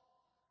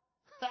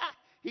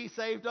 He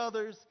saved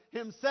others.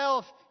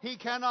 Himself He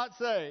cannot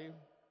save.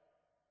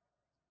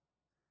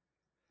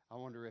 I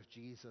wonder if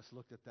Jesus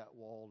looked at that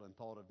wall and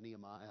thought of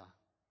Nehemiah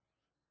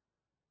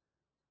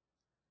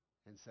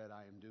and said,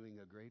 I am doing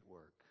a great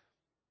work,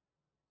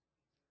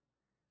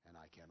 and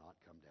I cannot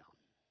come down.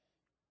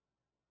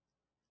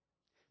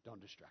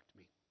 Don't distract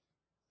me.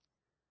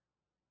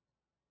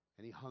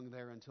 And he hung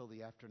there until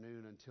the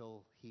afternoon,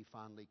 until he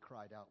finally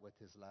cried out with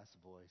his last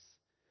voice,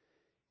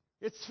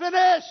 it's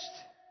finished!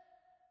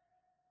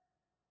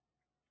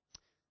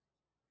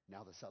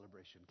 Now the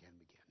celebration can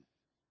begin,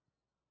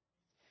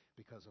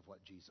 because of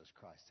what Jesus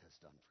Christ has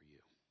done for you.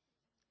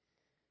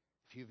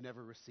 If you've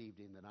never received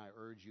Him, then I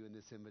urge you in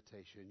this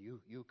invitation,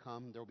 you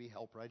come, there'll be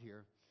help right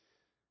here.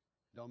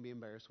 Don't be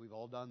embarrassed. We've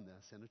all done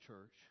this in a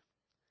church.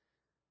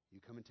 You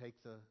come and take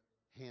the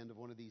hand of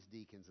one of these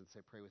deacons and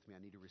say, pray with me.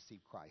 I need to receive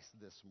Christ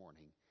this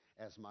morning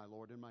as my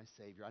Lord and my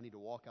Savior. I need to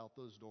walk out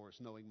those doors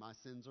knowing my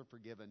sins are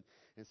forgiven,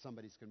 and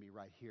somebody's going to be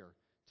right here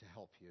to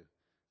help you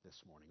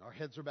this morning. Our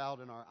heads are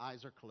bowed and our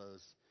eyes are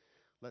closed.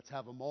 Let's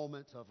have a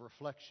moment of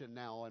reflection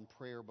now and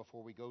prayer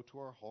before we go to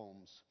our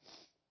homes.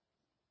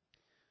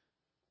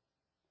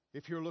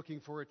 If you're looking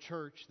for a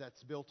church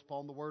that's built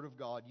upon the Word of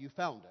God, you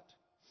found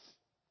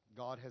it.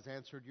 God has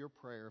answered your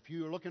prayer. If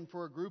you're looking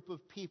for a group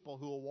of people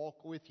who will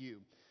walk with you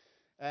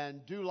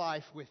and do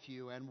life with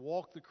you and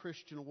walk the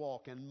Christian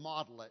walk and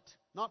model it,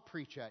 not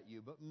preach at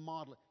you, but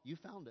model it, you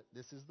found it.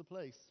 This is the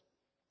place.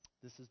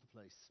 This is the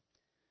place.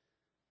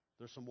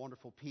 There's some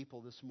wonderful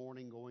people this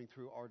morning going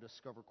through our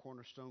Discover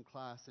Cornerstone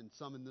class, and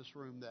some in this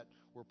room that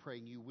we're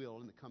praying you will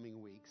in the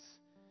coming weeks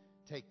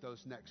take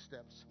those next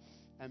steps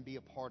and be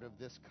a part of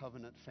this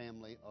covenant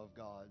family of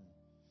God.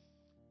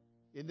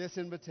 In this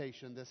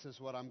invitation, this is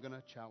what I'm going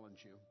to challenge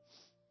you.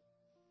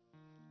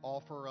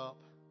 Offer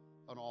up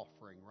an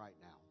offering right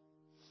now.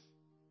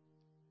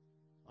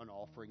 An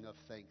offering of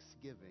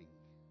thanksgiving.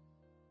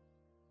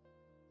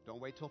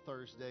 Don't wait till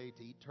Thursday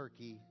to eat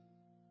turkey.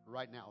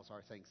 Right now is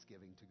our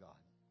thanksgiving to God.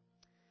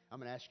 I'm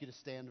going to ask you to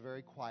stand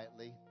very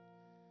quietly.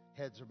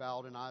 Heads are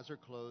bowed and eyes are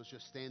closed.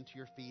 Just stand to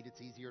your feet.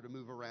 It's easier to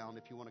move around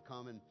if you want to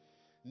come and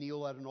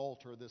kneel at an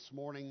altar this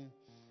morning.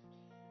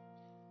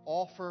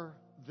 Offer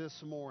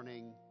this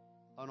morning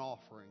an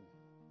offering.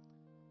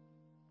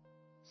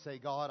 Say,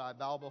 God, I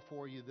bow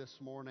before you this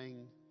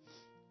morning.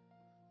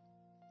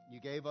 You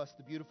gave us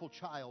the beautiful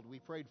child we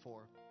prayed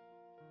for.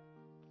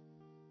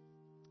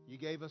 You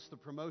gave us the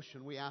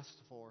promotion we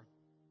asked for.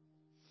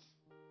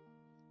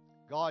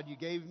 God, you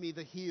gave me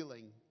the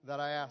healing that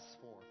I asked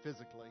for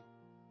physically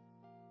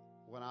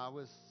when I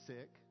was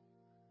sick.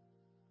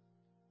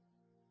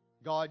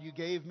 God, you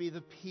gave me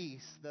the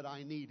peace that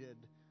I needed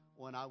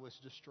when I was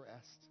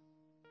distressed.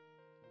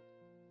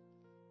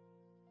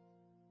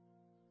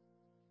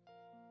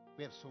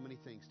 We have so many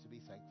things to be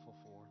thankful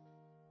for.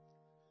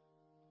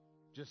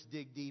 Just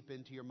dig deep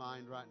into your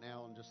mind right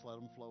now and just let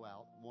them flow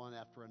out one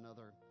after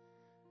another.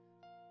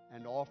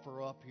 And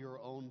offer up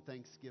your own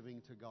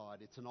thanksgiving to God.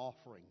 It's an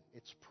offering.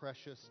 It's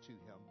precious to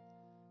Him.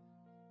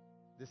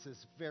 This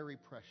is very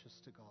precious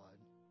to God.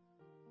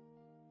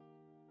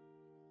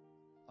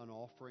 An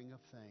offering of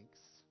thanks.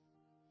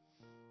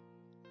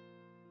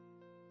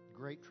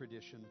 Great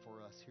tradition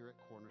for us here at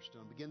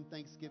Cornerstone. Begin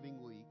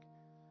Thanksgiving week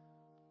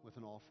with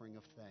an offering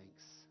of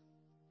thanks.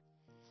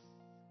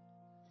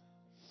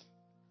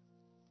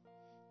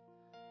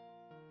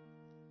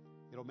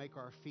 It'll make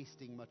our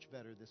feasting much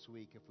better this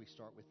week if we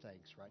start with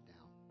thanks right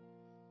now.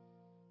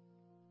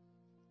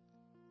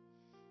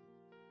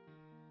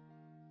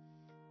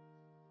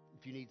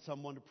 If you need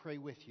someone to pray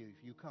with you,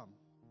 you come.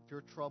 If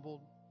you're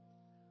troubled,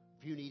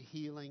 if you need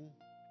healing,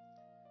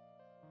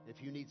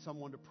 if you need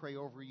someone to pray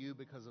over you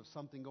because of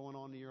something going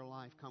on in your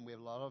life, come. We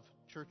have a lot of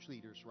church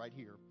leaders right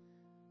here.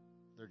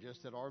 They're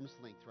just at arm's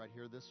length right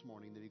here this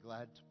morning. They'd be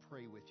glad to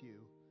pray with you.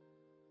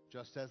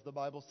 Just as the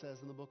Bible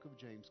says in the book of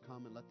James,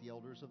 come and let the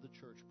elders of the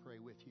church pray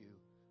with you.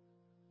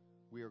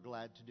 We are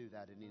glad to do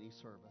that in any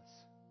service.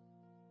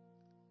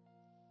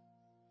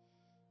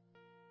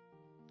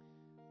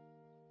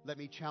 Let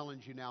me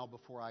challenge you now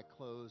before I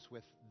close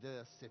with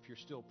this. If you're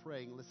still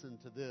praying, listen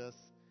to this.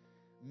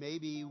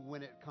 Maybe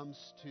when it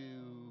comes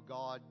to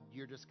God,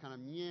 you're just kind of,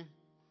 meh.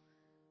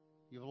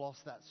 You've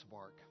lost that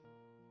spark.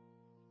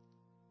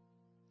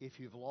 If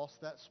you've lost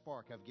that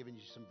spark, I've given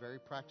you some very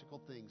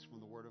practical things from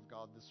the Word of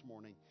God this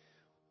morning.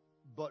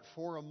 But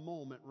for a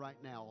moment right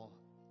now,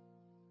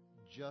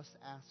 just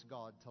ask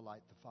God to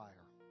light the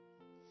fire.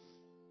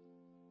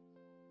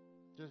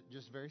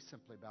 Just very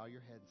simply bow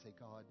your head and say,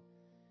 God,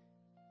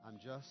 I'm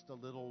just a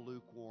little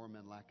lukewarm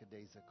and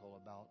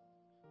lackadaisical about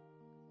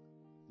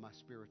my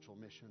spiritual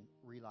mission.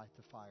 Relight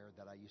the fire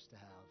that I used to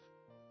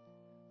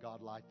have.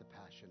 God, light the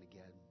passion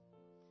again.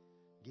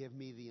 Give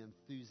me the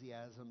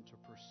enthusiasm to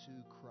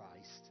pursue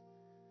Christ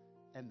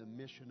and the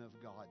mission of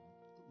God.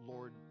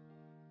 Lord,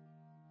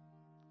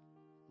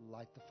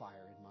 light the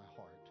fire in my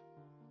heart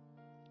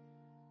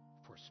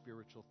for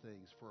spiritual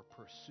things, for a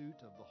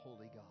pursuit of the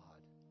Holy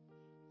God.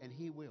 And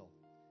He will.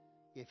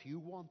 If you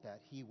want that,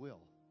 He will.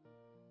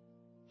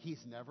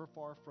 He's never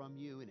far from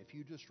you, and if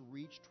you just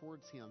reach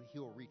towards Him,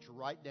 He'll reach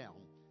right down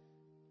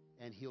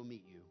and He'll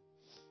meet you.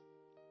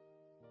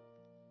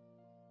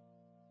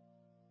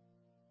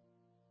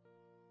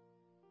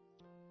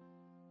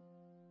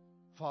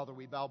 Father,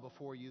 we bow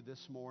before you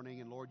this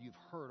morning, and Lord, you've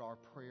heard our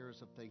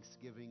prayers of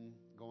thanksgiving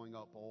going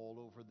up all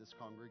over this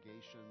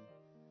congregation.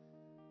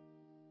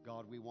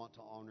 God, we want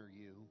to honor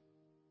you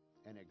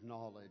and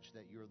acknowledge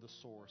that you're the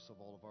source of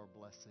all of our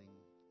blessing.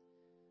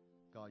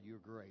 God, you're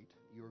great.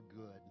 You're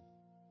good.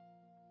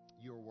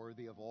 You're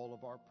worthy of all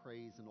of our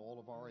praise and all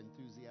of our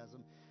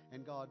enthusiasm.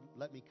 And God,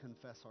 let me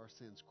confess our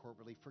sins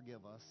corporately.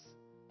 Forgive us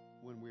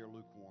when we are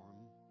lukewarm.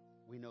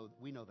 We know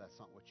that's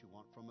not what you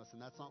want from us,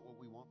 and that's not what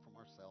we want from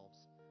ourselves.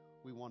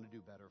 We want to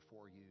do better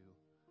for you.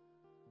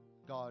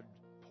 God,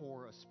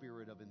 pour a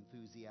spirit of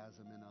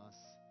enthusiasm in us,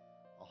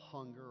 a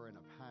hunger and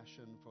a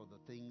passion for the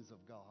things of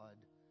God.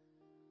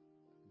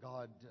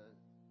 God,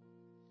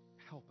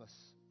 help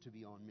us to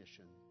be on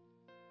mission.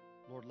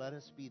 Lord, let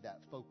us be that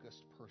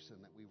focused person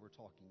that we were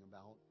talking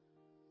about.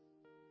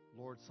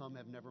 Lord, some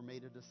have never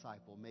made a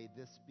disciple. May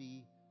this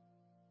be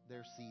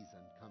their season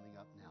coming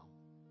up now.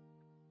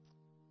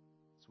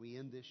 As we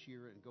end this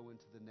year and go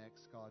into the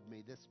next, God,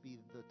 may this be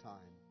the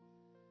time,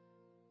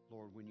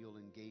 Lord, when you'll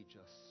engage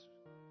us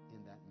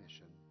in that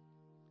mission.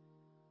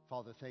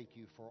 Father, thank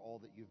you for all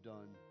that you've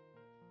done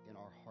in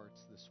our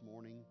hearts this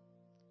morning.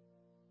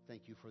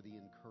 Thank you for the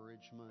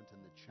encouragement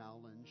and the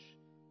challenge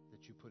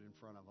that you put in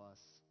front of us.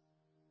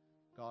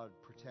 God,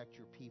 protect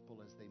your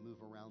people as they move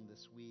around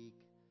this week,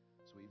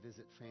 as we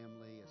visit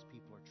family, as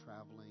people are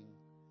traveling.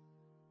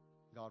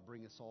 God,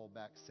 bring us all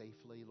back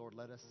safely. Lord,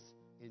 let us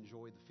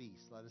enjoy the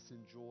feast. Let us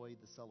enjoy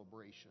the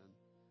celebration.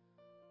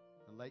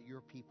 And let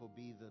your people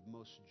be the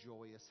most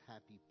joyous,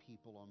 happy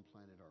people on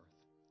planet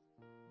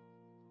Earth.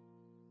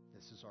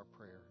 This is our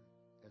prayer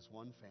as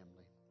one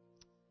family.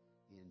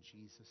 In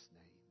Jesus'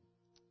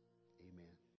 name, amen.